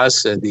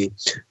Rohingyas,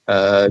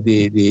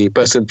 the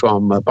person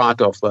from part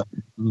of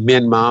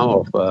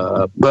Myanmar,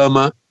 of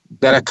Burma,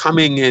 that are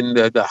coming in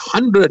the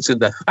hundreds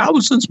and the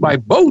thousands by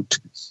boat,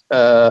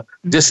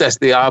 just as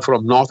they are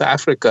from North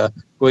Africa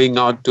going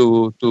out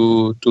to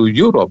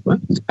Europe,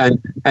 and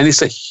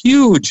it's a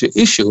huge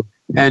issue.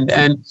 And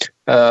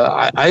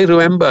I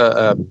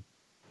remember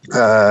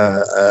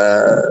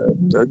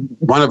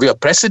one of your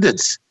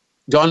presidents,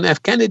 John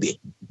F. Kennedy.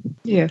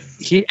 Yes,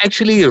 he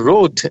actually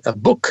wrote a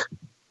book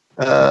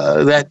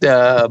that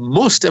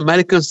most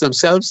Americans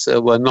themselves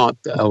were not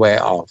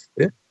aware of.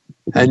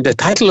 And the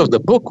title of the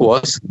book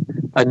was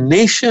A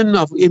Nation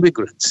of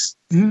Immigrants.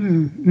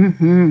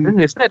 Mm-hmm.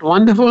 Isn't that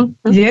wonderful?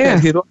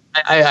 Yes.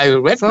 I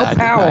read so that. So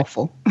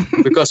powerful.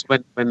 Because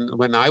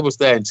when I was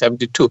there in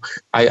 1972,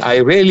 I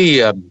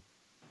really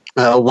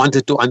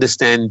wanted to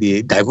understand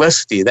the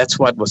diversity. That's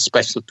what was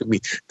special to me,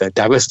 the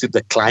diversity of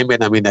the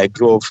climate. I mean, I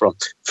drove from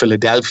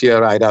Philadelphia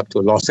right up to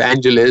Los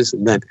Angeles,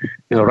 and then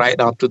right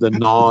up to the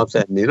north,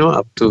 and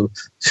up to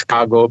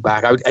Chicago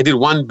back. I did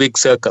one big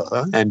circle,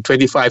 and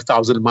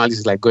 25,000 miles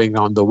is like going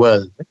around the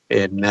world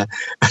in that,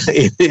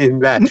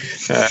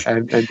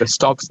 and the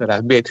stops that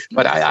I made.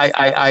 But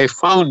I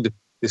found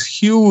this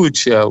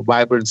huge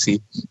vibrancy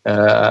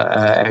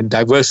and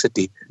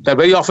diversity that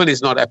very often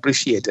is not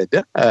appreciated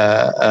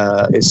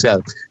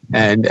itself.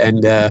 And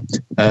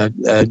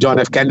John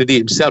F. Kennedy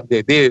himself,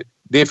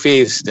 they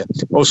faced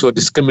also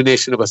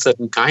discrimination of a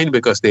certain kind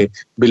because they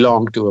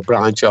belonged to a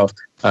branch of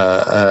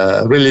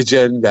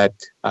religion that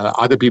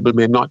other people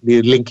may not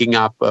be linking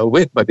up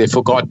with, but they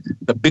forgot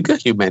the bigger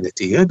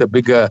humanity, the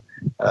bigger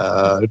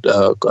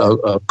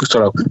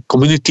sort of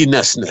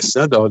communityness,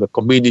 the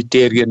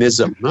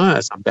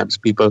communitarianism, sometimes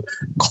people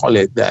call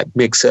it, that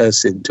makes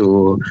us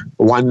into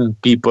one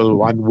people,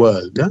 one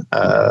world,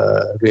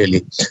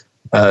 really.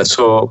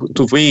 So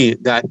to me,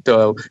 that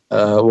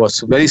was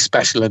very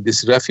special, and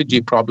this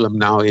refugee problem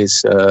now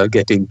is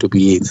getting to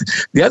be.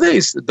 The other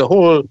is the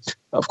whole,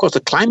 of course, the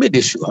climate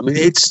issue. I mean,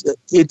 it's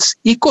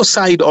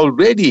ecocide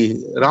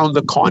already around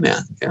the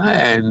corner,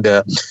 and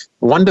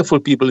wonderful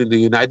people in the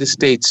United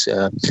States,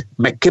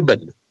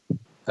 McKibben,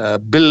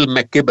 Bill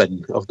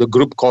McKibben of the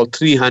group called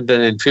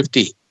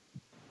 350.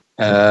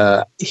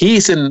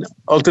 He's an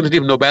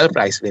alternative Nobel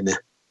Prize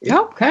winner.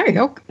 Okay,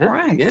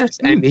 right. Yes,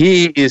 and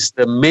he is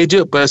the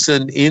major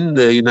person in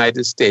the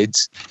United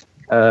States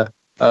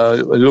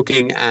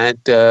looking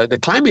at the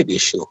climate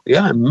issue.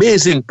 Yeah,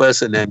 amazing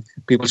person, and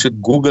people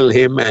should Google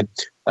him and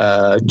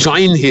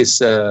join his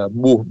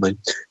movement.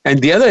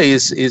 And the other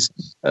is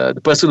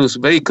the person who's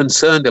very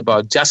concerned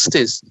about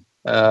justice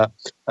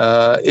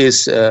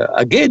is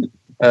again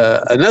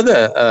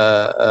another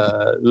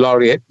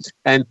laureate.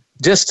 And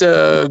just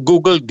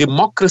Google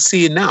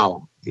democracy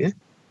now. Yeah.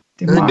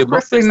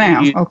 Democracy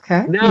now.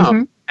 Okay. Now.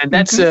 Mm-hmm. And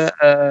that's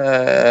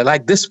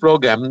like this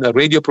program, a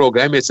radio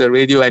program. It's a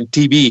radio and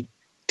TV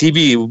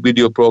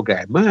video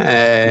program,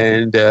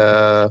 and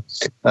the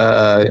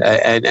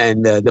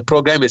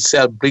program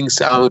itself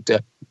brings out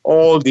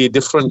all the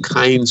different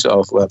kinds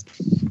of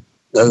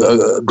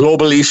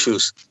global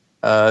issues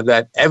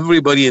that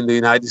everybody in the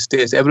United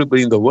States,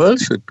 everybody in the world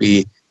should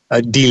be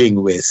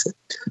dealing with.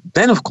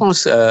 Then, of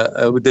course,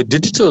 with the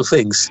digital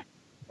things,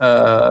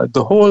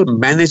 the whole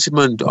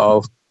management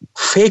of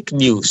fake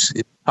news,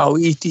 how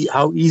easy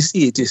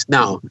it is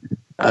now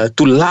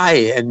to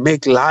lie and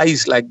make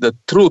lies like the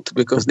truth,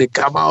 because they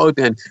come out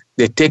and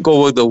they take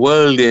over the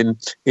world in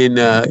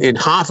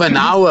half an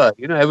hour.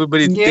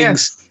 Everybody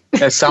thinks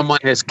that someone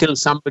has killed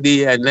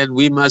somebody, and then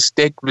we must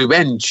take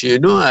revenge.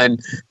 And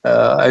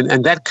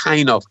that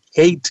kind of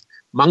hate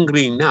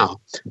mongering now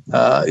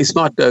is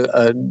not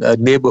a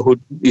neighborhood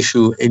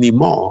issue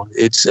anymore.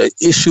 It's an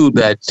issue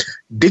that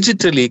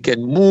digitally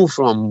can move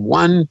from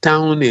one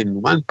town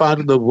in one part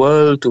of the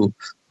world to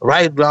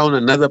right around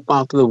another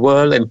part of the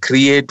world and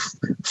create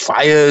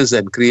fires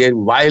and create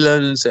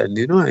violence, and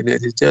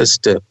it's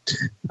just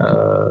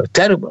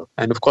terrible.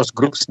 And of course,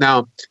 groups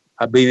now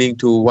are beginning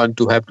to want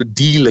to have to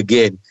deal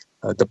again.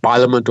 The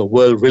Parliament of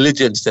World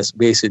Religions, that's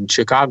based in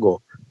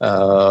Chicago,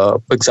 for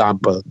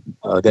example,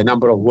 the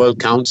number of world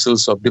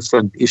councils of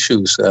different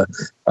issues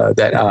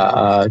that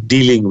are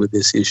dealing with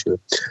this issue.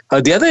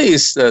 The other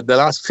is the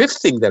last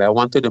fifth thing that I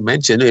wanted to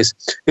mention is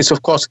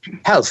of course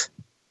health,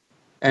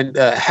 and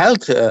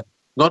health.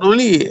 Not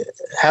only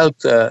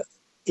health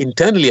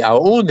internally, our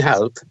own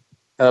health,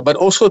 but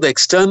also the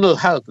external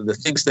health, the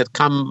things that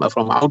come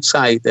from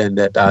outside and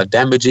that are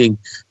damaging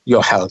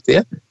your health.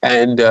 Yeah,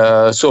 and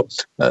so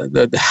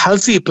the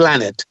healthy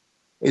planet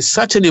is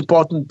such an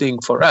important thing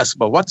for us.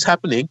 But what's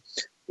happening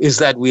is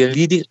that we are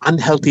leading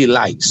unhealthy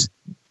lives.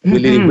 We're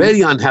leading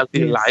very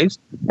unhealthy lives,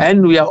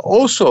 and we are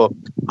also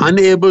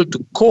unable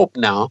to cope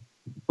now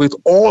with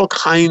all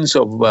kinds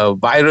of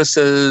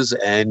viruses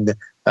and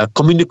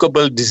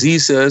communicable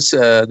diseases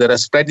that are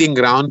spreading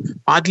around,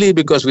 partly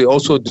because we're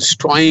also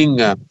destroying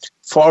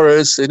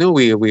forests.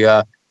 We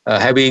are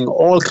having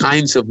all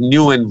kinds of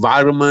new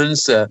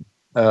environments.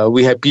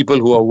 We have people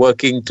who are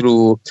working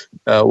through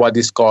what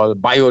is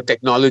called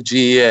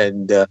biotechnology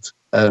and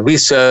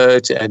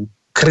research, and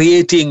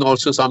creating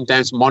also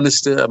sometimes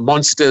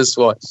monsters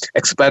for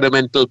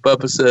experimental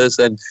purposes.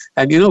 And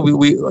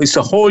it's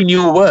a whole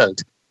new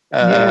world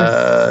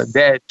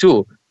there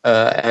too.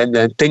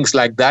 And things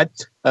like that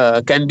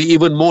can be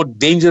even more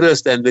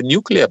dangerous than the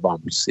nuclear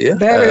bombs. Yeah?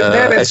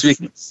 That is, as we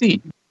can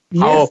see,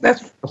 how the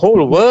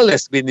whole world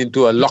has been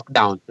into a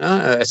lockdown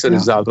as a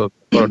result of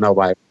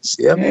coronavirus.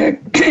 Yeah?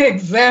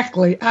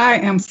 Exactly. I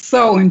am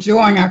so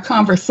enjoying our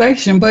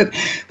conversation, but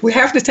we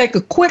have to take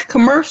a quick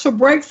commercial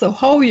break, so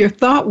hold your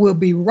thought. We'll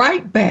be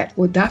right back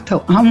with Dato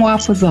Anwar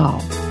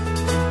Fazal.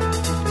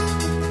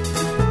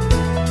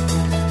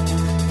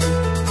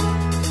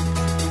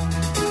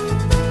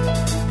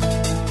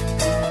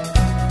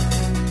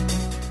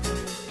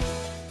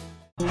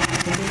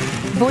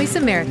 Voice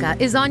America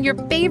is on your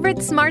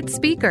favorite smart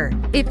speaker.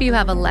 If you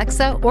have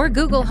Alexa or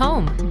Google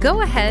Home,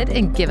 go ahead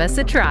and give us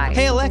a try.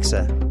 Hey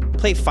Alexa,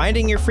 play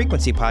Finding Your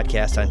Frequency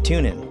podcast on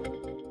TuneIn.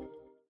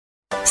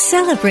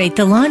 Celebrate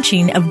the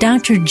launching of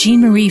Dr.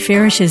 Jean Marie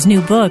Farish's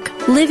new book,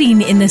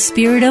 Living in the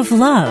Spirit of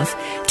Love,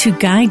 to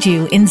guide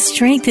you in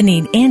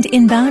strengthening and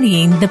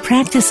embodying the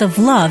practice of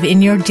love in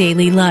your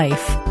daily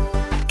life.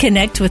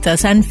 Connect with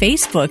us on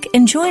Facebook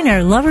and join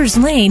our Lover's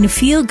Lane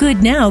Feel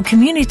Good Now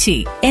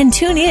community, and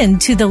tune in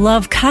to the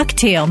Love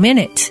Cocktail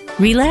Minute.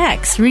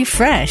 Relax,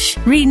 refresh,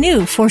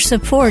 renew for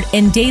support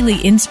and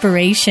daily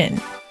inspiration.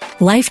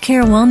 Life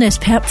Care Wellness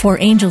Pep for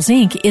Angels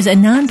Inc. is a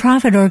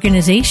nonprofit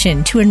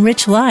organization to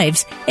enrich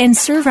lives and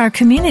serve our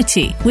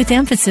community with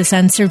emphasis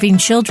on serving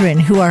children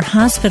who are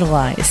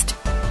hospitalized.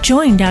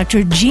 Join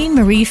Dr. Jean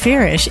Marie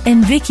Farish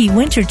and Vicki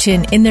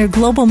Winterton in their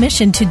global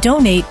mission to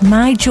donate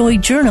My Joy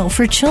Journal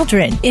for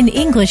children in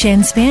English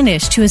and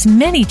Spanish to as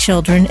many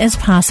children as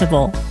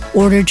possible.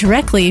 Order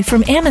directly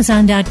from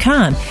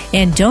Amazon.com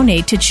and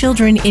donate to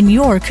children in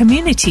your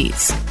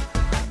communities.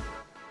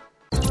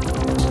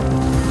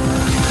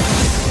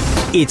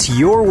 It's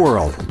your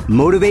world.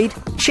 Motivate,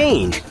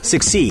 change,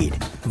 succeed.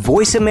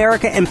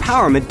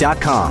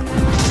 VoiceAmericaEmpowerment.com.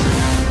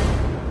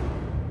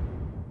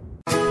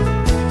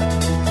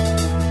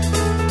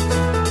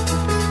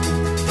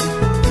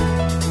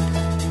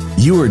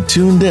 You are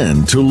tuned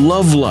in to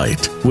Love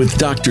Light with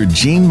Dr.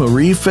 Jean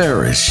Marie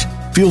Farish.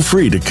 Feel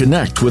free to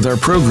connect with our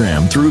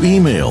program through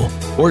email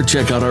or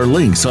check out our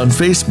links on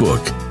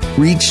Facebook.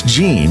 Reach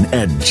Jean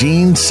at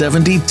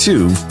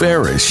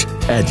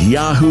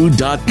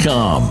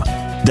Jean72Farish@yahoo.com.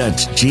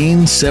 That's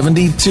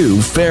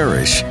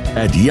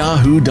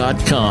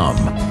Jean72Farish@yahoo.com.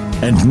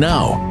 And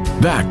now,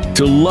 back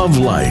to Love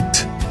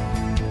Light.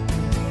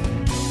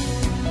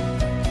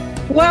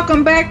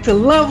 Welcome back to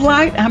Love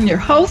Light. I'm your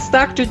host,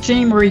 Dr.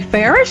 Jean Marie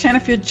Farish. And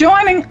if you're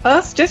joining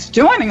us,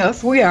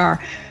 we are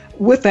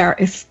with our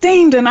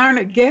esteemed and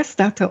honored guest,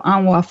 Dato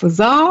Anwar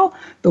Fazal,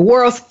 the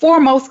world's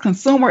foremost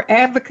consumer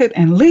advocate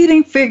and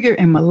leading figure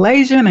in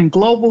Malaysian and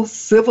global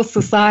civil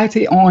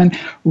society on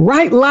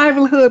right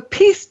livelihood,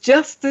 peace,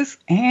 justice,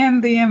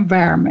 and the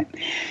environment.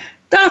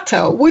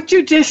 Dato, would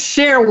you just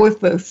share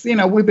with us,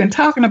 we've been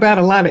talking about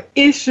a lot of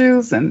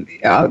issues and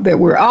that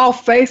we're all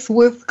faced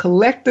with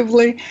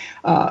collectively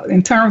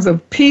in terms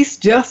of peace,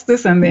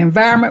 justice, and the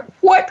environment.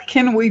 What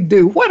can we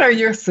do? What are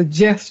your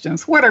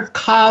suggestions? What are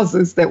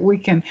causes that we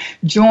can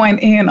join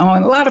in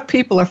on? A lot of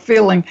people are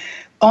feeling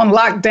on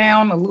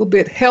lockdown, a little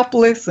bit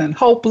helpless and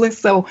hopeless.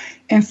 So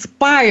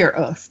inspire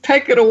us,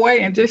 take it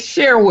away, and just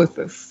share with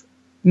us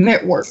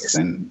networks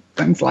and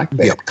things like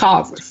that,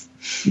 causes.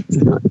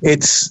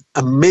 It's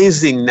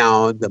amazing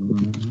now the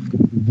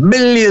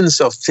millions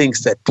of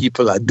things that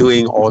people are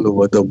doing all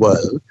over the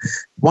world.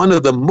 One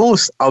of the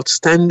most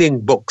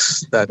outstanding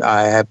books that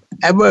I have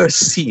ever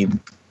seen,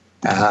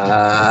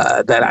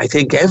 that I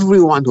think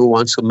everyone who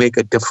wants to make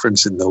a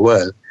difference in the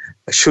world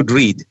should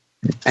read.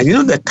 And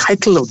the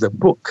title of the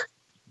book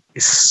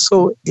is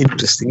so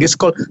interesting. It's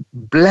called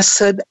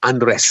Blessed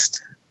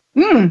Unrest.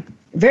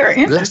 Very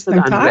interesting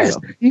Blessed Unrest.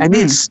 title. And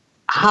it's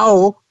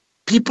how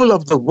people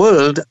of the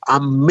world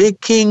are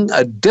making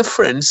a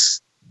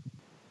difference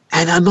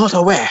and are not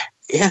aware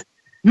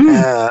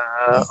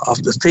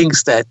of the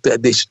things that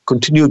they should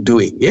continue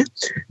doing.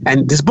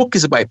 And this book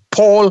is by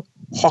Paul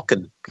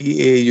Hawken,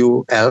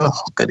 Paul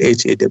Hawken,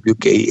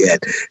 Hawken,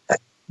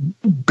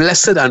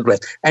 Blessed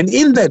Unrest. And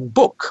in that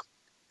book,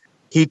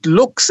 he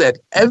looks at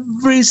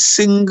every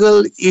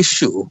single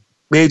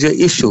major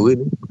issue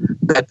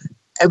that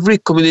every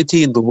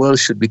community in the world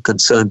should be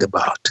concerned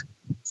about.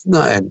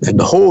 And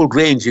the whole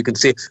range, you can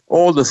say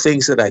all the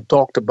things that I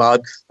talked about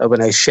when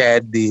I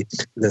shared the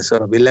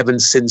sort of 11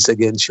 sins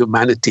against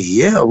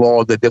humanity, of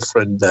all the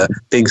different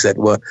things that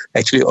were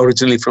actually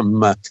originally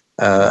from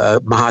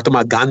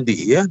Mahatma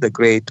Gandhi, the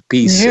great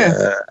peace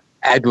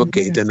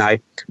advocate. And I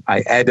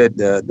added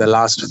the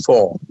last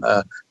four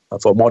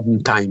for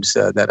modern times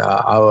that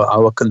are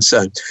our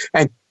concern.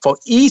 And for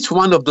each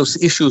one of those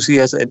issues, he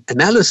has an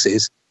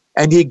analysis,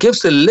 and he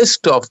gives a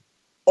list of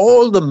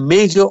all the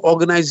major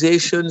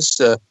organizations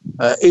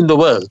in the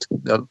world,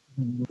 the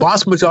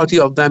vast majority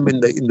of them in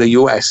the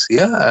US,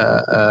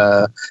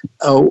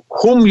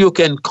 whom you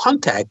can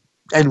contact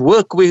and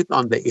work with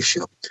on the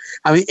issue.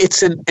 I mean,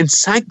 it's an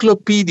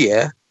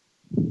encyclopedia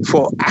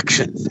for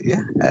action,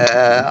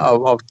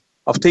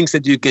 of things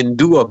that you can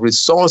do, of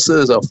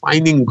resources, of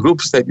finding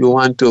groups that you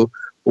want to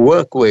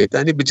work with,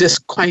 and it'd be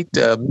just quite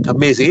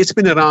amazing. It's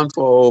been around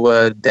for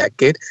over a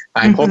decade.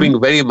 I'm hoping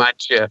very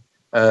much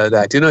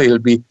that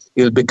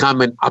it'll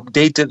become an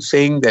updated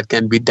thing that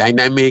can be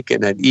dynamic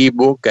in an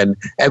ebook, and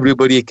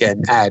everybody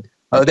can add.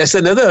 There's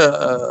another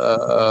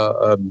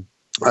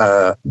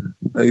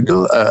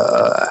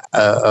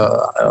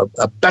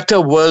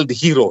Better World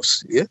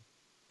Heroes.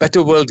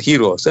 Better World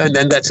Heroes, and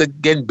then that's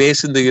again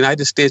based in the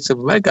United States of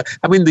America.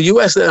 I mean, the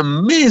U.S. are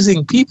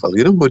amazing people,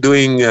 who are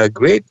doing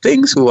great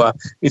things, who are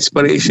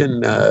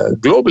inspiration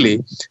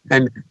globally.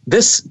 And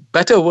this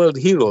Better World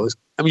Heroes,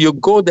 I mean, you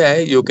go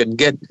there, you can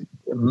get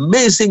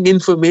amazing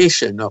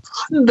information of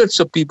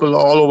hundreds of people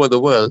all over the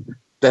world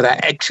that are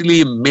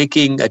actually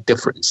making a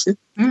difference.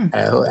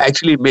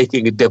 Actually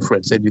making a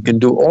difference, and you can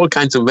do all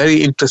kinds of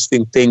very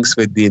interesting things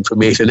with the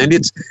information. And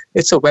it's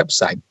a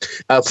website.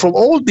 From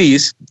all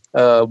these,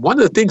 one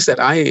of the things that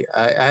I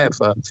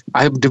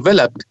have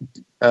developed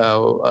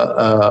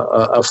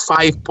a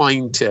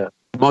 5-point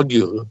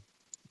module,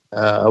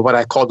 what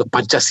I call the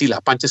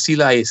Panchasila.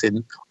 Panchasila is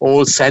in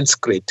old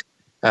Sanskrit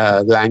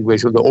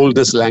language, one of the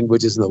oldest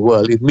languages in the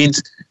world. It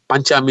means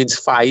Pancha means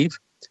 5.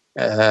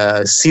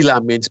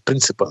 Sila means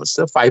principles,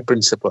 5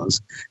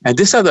 principles. And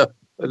these are the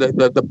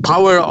the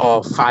power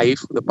of 5,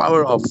 the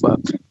power of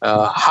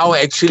how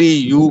actually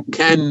you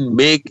can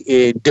make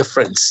a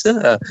difference,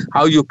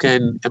 how you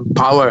can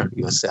empower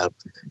yourself.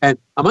 And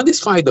among these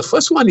 5, the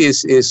first one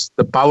is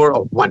the power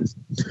of 1.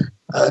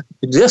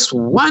 Just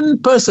one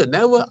person,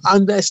 never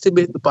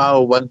underestimate the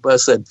power of one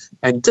person.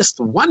 And just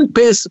one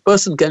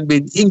person can be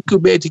an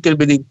incubator, can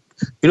be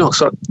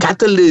sort of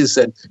catalyst,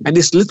 and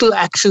these little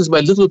actions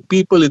by little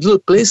people in little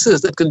places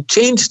that can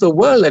change the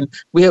world. And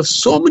we have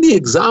so many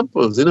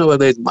examples,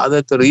 whether it's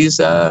Mother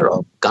Teresa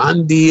or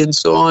Gandhi and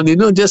so on,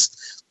 just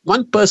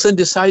one person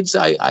decides,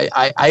 I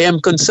am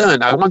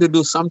concerned, I want to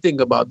do something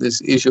about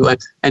this issue,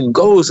 and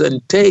goes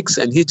and takes,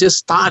 and he just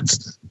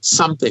starts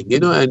something,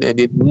 and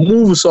it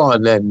moves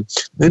on. And,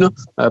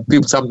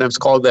 people sometimes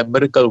call them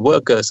miracle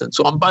workers and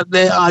so on, but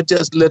there are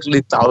just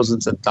literally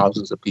thousands and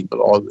thousands of people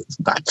all the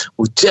time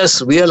who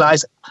just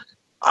realize,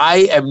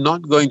 I am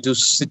not going to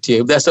sit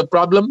here. If there's a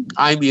problem,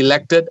 I'm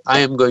elected, I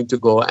am going to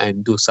go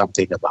and do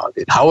something about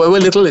it, however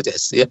little it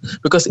is. Yeah?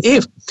 Because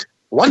if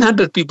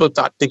 100 people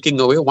start thinking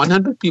away,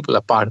 100 people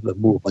are part of the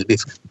movement.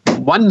 If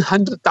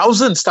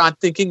 100,000 start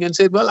thinking and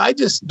say, well, I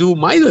just do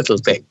my little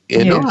thing,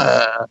 it's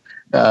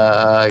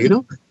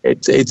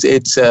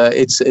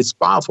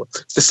powerful.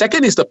 The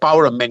second is the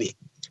power of many,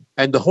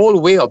 and the whole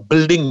way of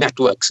building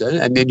networks.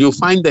 And then you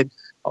find that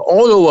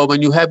all over,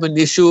 when you have an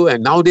issue,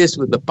 and nowadays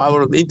with the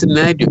power of the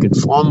internet, you can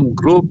form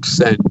groups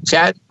and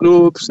chat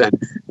groups and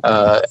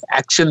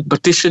action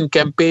petition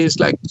campaigns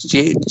like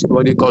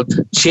change.org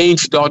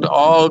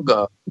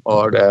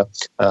or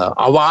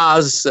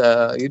Awar's,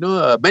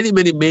 many,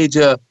 many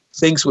major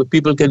things where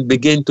people can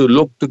begin to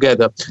look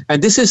together.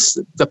 And this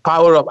is the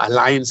power of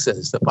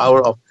alliances, the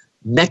power of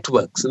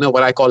networks,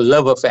 what I call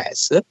love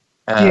affairs.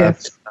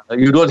 Yes.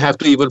 You don't have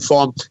to even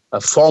form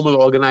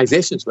formal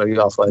organizations very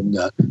often.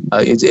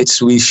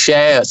 We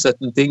share a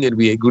certain thing and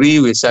we agree.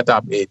 We set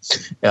up a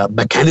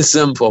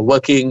mechanism for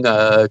working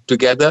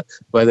together,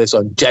 whether it's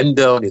on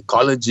gender, on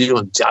ecology,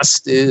 on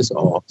justice,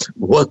 or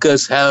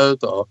workers'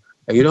 health, or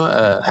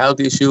health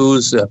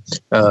issues,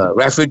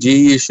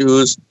 refugee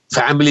issues,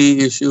 family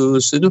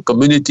issues,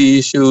 community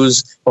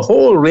issues, a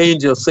whole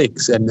range of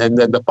things. And then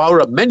the power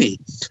of many,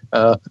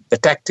 the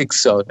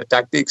tactics,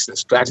 the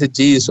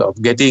strategies of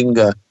getting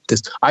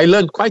this. I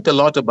learned quite a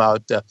lot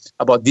about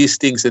these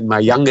things in my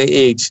younger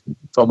age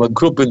from a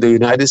group in the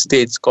United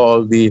States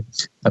called the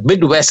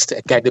Midwest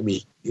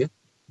Academy. Yeah?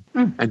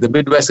 Mm. And the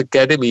Midwest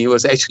Academy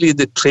was actually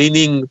the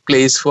training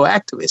place for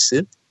activists.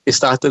 Yeah? It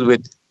started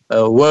with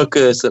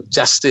workers of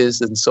justice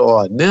and so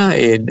on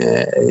in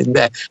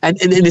that. And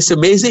it's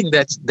amazing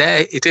that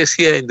there it is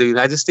here in the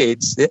United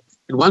States,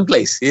 in one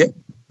place. Yeah?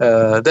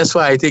 That's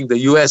why I think the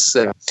U.S.,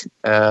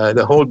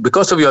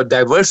 because of your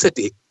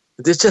diversity,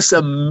 there's just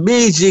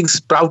amazing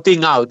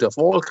sprouting out of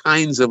all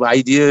kinds of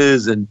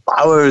ideas and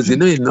powers,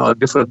 in all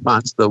different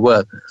parts of the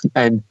world.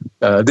 And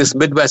this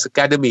Midwest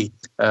Academy,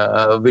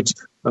 which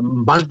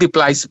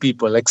multiplies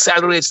people,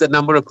 accelerates the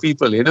number of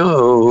people,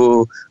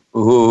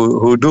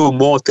 who do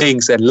more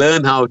things and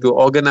learn how to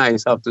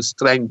organize, how to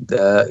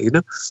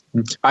strengthen.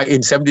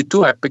 In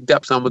 72, I picked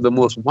up some of the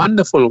most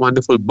wonderful,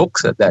 wonderful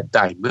books at that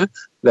time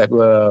that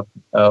were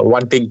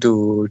wanting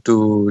to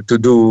do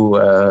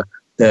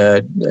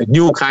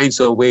new kinds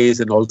of ways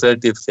and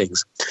alternative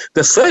things.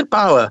 The third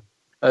power,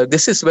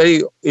 this is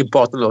very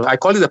important. I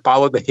call it the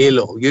power of the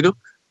halo,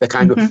 the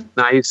kind of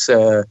nice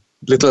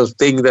little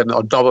thing that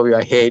on top of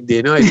your head,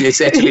 it's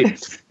actually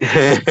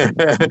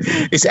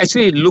it's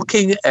actually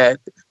looking at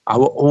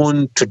our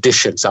own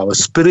traditions, our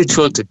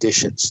spiritual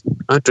traditions,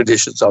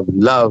 traditions of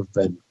love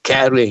and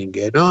caring,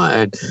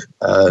 and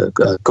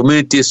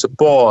community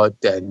support,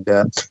 and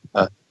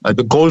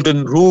the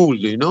golden rule,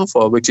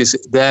 for which is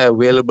there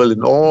available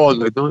in all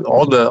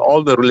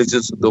the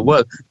religions of the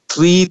world.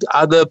 Treat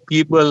other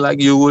people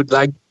like you would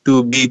like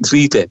to be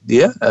treated.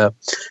 Yeah,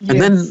 and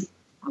then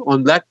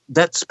on that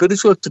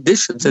spiritual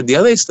traditions, and the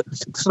other is the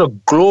sort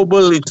of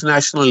global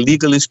international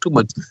legal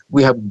instruments.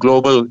 We have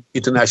global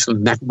international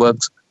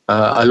networks,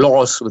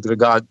 laws with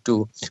regard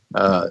to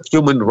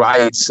human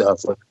rights,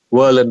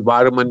 world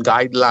environment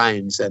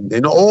guidelines,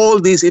 and all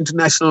these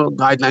international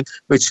guidelines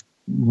which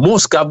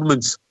most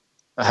governments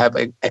have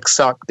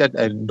accepted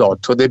and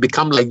endorsed. So they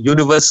become like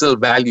universal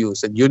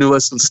values and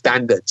universal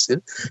standards.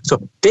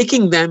 So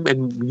taking them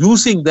and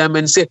using them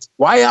and say,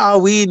 why are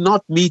we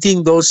not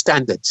meeting those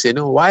standards?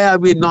 Why are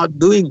we not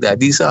doing that?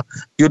 These are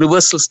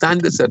universal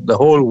standards that the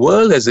whole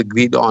world has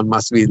agreed on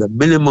must be the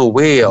minimum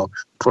way of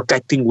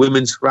protecting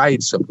women's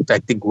rights, or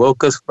protecting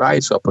workers'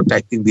 rights, or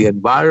protecting the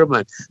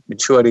environment,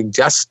 ensuring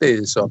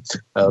justice, or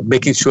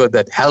making sure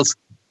that health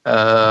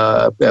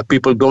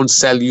people don't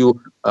sell you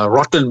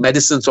rotten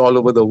medicines all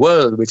over the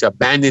world, which are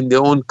banned in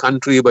their own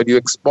country, but you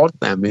export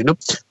them,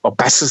 or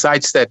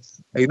pesticides that,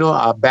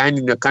 are banned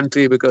in your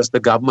country because the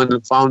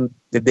government found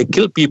that they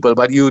kill people,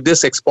 but you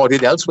just export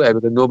it elsewhere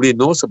because nobody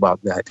knows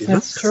about that.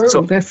 That's true.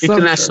 So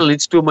international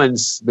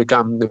instruments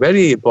become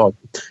very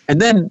important. And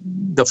then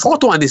the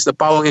fourth one is the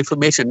power of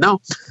information.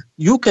 Now,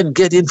 you can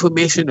get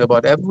information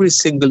about every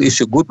single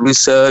issue, good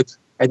research,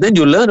 And then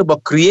you learn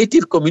about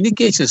creative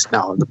communications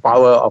now, the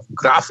power of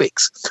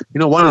graphics.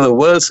 One of the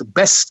world's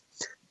best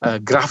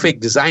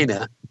graphic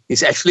designer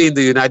is actually in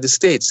the United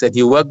States, and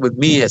he worked with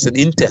me as an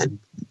intern,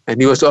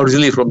 and he was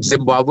originally from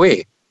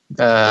Zimbabwe.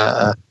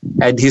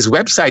 And his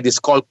website is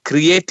called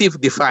Creative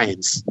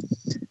Defiance.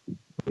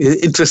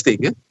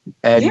 Interesting, eh?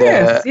 And,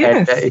 yes.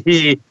 And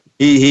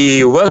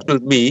he worked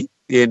with me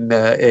in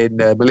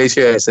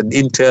Malaysia as an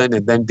intern,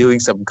 and then doing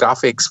some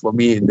graphics for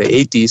me in the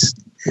 80s.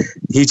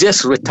 He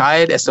just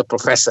retired as a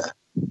professor.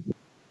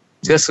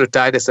 In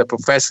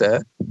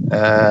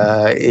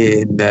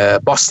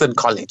Boston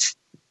College.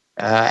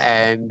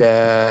 And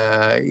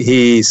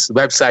his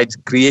website,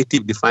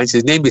 Creative Defiance.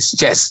 His name is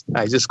Chess.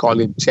 I just call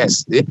him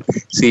Chess.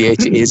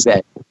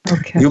 C-H-A-Z.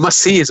 Okay. You must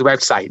see his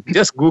website.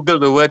 Just Google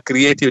the word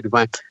Creative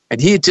Defiance. And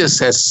he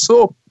just has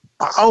so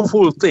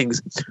powerful things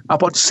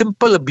about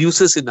simple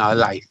abuses in our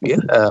life,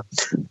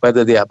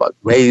 whether they are about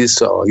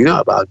race or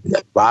about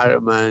the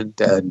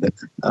environment. And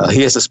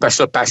he has a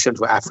special passion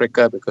for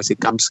Africa because he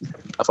comes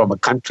from a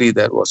country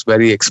that was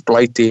very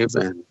exploitive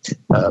and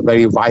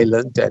very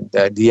violent, and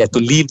he had to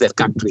leave that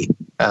country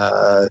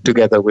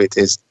together with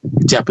his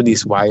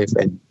Japanese wife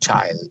and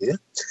child.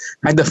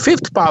 And the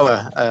fifth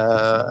power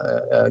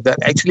that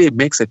actually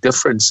makes a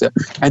difference,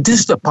 and this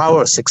is the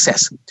power of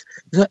success.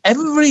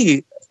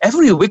 Every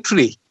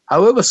victory,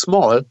 however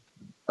small,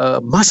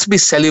 must be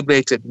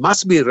celebrated,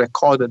 must be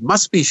recorded,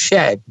 must be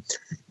shared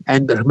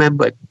and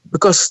remembered,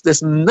 because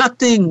there's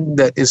nothing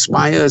that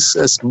inspires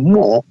us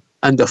more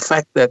than the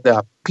fact that there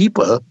are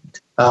people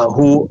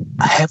who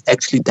have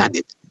actually done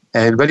it.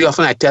 And very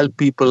often I tell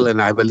people,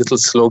 and I have a little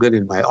slogan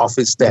in my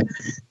office that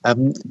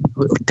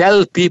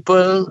tell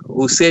people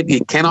who said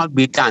it cannot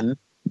be done,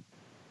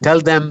 tell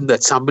them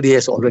that somebody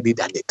has already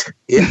done it.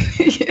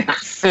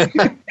 Yes.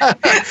 and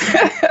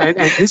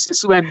this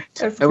is when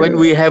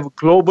we have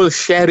global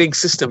sharing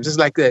systems, just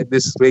like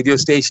this radio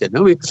station.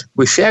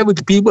 We share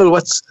with people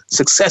what's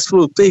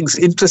successful things,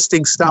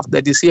 interesting stuff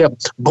that you see,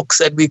 books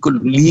that we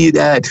could read,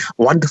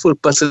 wonderful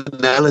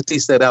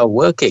personalities that are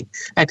working.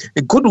 And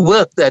good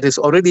work that has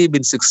already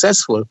been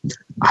successful,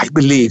 I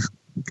believe,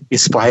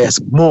 inspires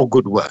more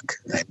good work,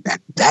 and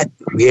that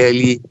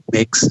really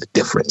makes a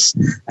difference.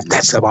 And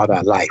that's about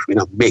our life,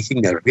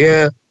 making a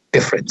real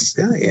difference.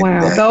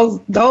 Wow,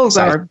 those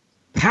are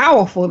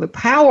powerful. The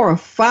power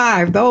of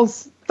 5.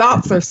 Those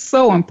thoughts are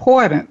so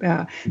important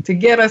to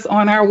get us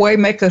on our way,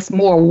 make us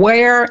more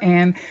aware,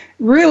 and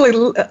really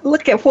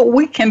look at what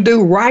we can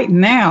do right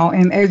now.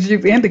 And as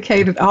you've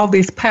indicated, all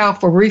these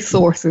powerful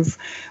resources,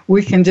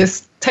 we can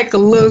just take a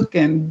look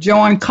and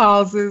join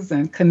causes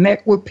and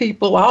connect with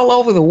people all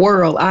over the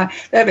world.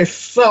 That is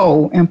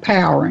so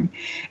empowering.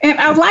 And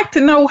I'd like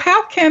to know,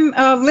 how can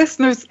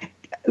listeners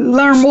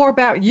learn more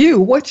about you?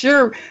 What's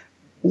your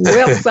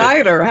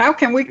website, or how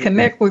can we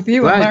connect with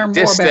you and learn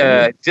more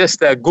about you?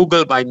 Just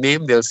Google my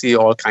name. They'll see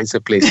all kinds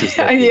of places.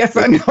 Yes,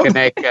 I know.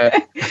 Connect,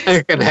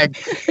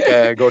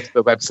 go to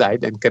the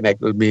website and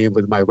connect with me,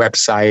 with my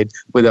website,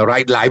 with the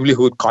Right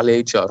Livelihood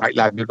College or Right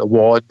Livelihood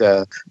Award.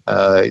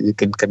 You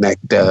can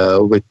connect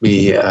with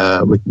me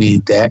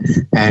there,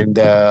 and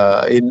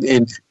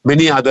in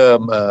many other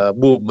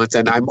movements.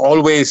 And I'm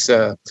always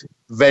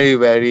very,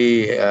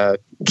 very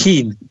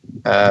keen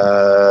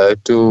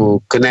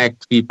to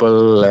connect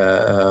people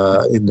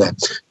in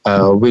that,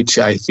 which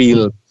I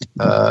feel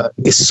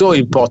is so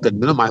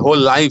important. My whole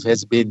life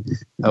has been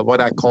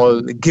what I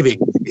call giving.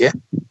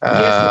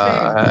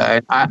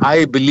 And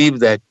I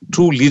believe that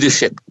true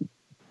leadership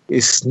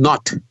is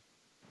not,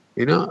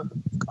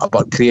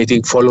 about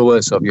creating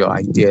followers of your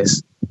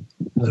ideas.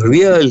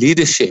 Real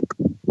leadership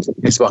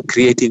is about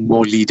creating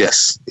more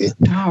leaders.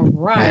 All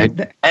right.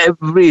 And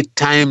every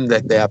time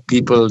that there are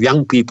people,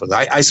 young people,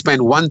 I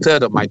spend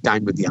 1/3 of my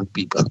time with young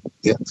people,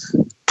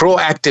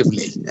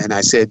 proactively. And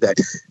I said that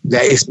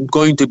there is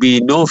going to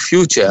be no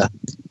future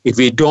if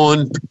we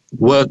don't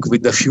work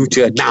with the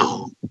future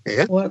now.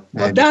 Well,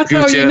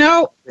 Dato,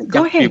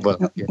 go ahead.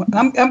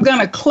 I'm going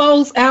to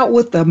close out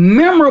with a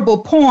memorable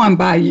poem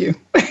by you.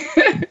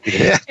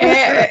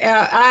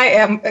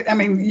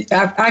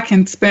 I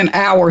can spend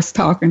hours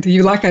talking to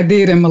you like I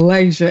did in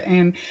Malaysia,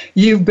 and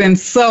you've been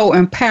so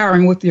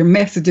empowering with your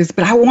messages.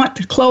 But I want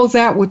to close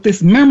out with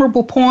this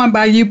memorable poem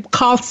by you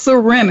called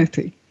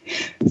Serenity.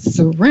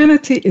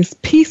 Serenity is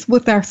peace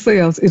with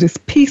ourselves. It is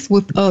peace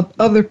with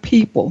other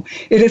people.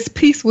 It is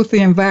peace with the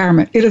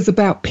environment. It is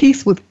about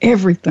peace with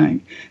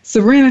everything.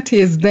 Serenity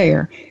is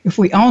there if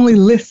we only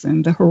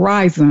listen. The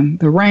horizon,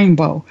 the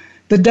rainbow,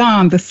 the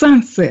dawn, the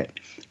sunset,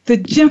 the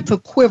gentle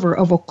quiver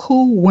of a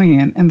cool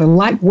wind, and the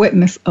light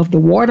wetness of the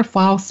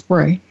waterfall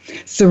spray.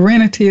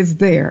 Serenity is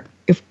there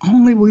if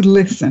only we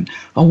listen.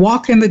 A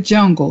walk in the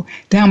jungle,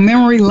 down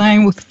memory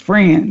lane with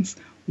friends,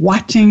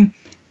 watching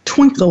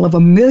twinkle of a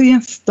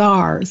million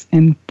stars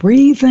and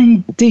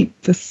breathing deep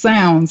the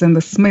sounds and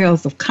the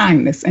smells of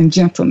kindness and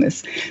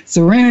gentleness.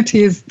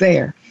 Serenity is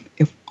there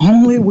if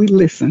only we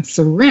listen.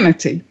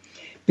 Serenity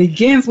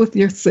begins with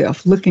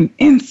yourself, looking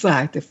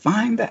inside to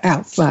find the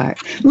outside,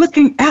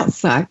 looking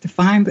outside to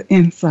find the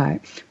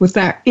inside, with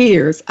our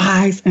ears,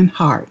 eyes, and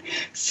heart.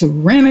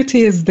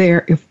 Serenity is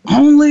there if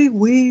only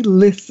we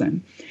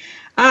listen.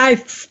 I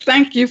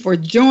thank you for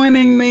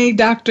joining me,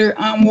 Dr.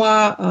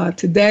 Anwar,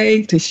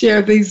 today to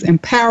share these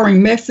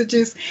empowering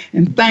messages,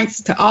 and thanks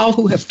to all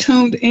who have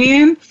tuned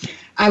in.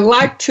 I'd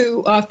like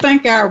to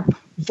thank our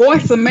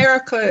Voice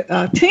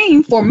America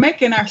team for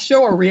making our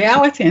show a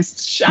reality and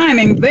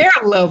shining their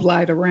love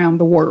light around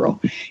the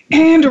world.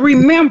 And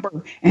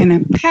remember, an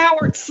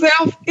empowered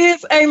self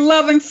is a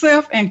loving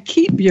self, and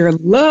keep your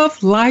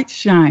love light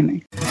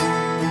shining.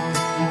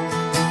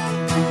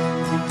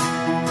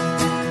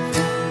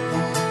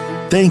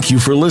 Thank you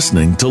for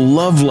listening to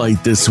Love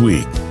Light this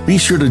week. Be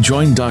sure to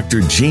join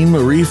Dr. Jean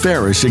Marie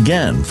Farish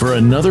again for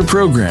another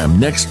program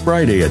next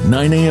Friday at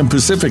 9 a.m.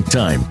 Pacific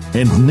Time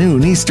and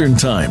noon Eastern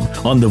Time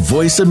on the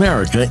Voice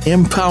America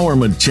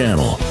Empowerment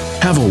Channel.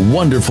 Have a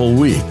wonderful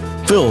week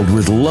filled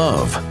with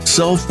love,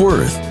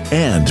 self-worth,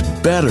 and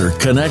better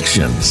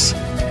connections.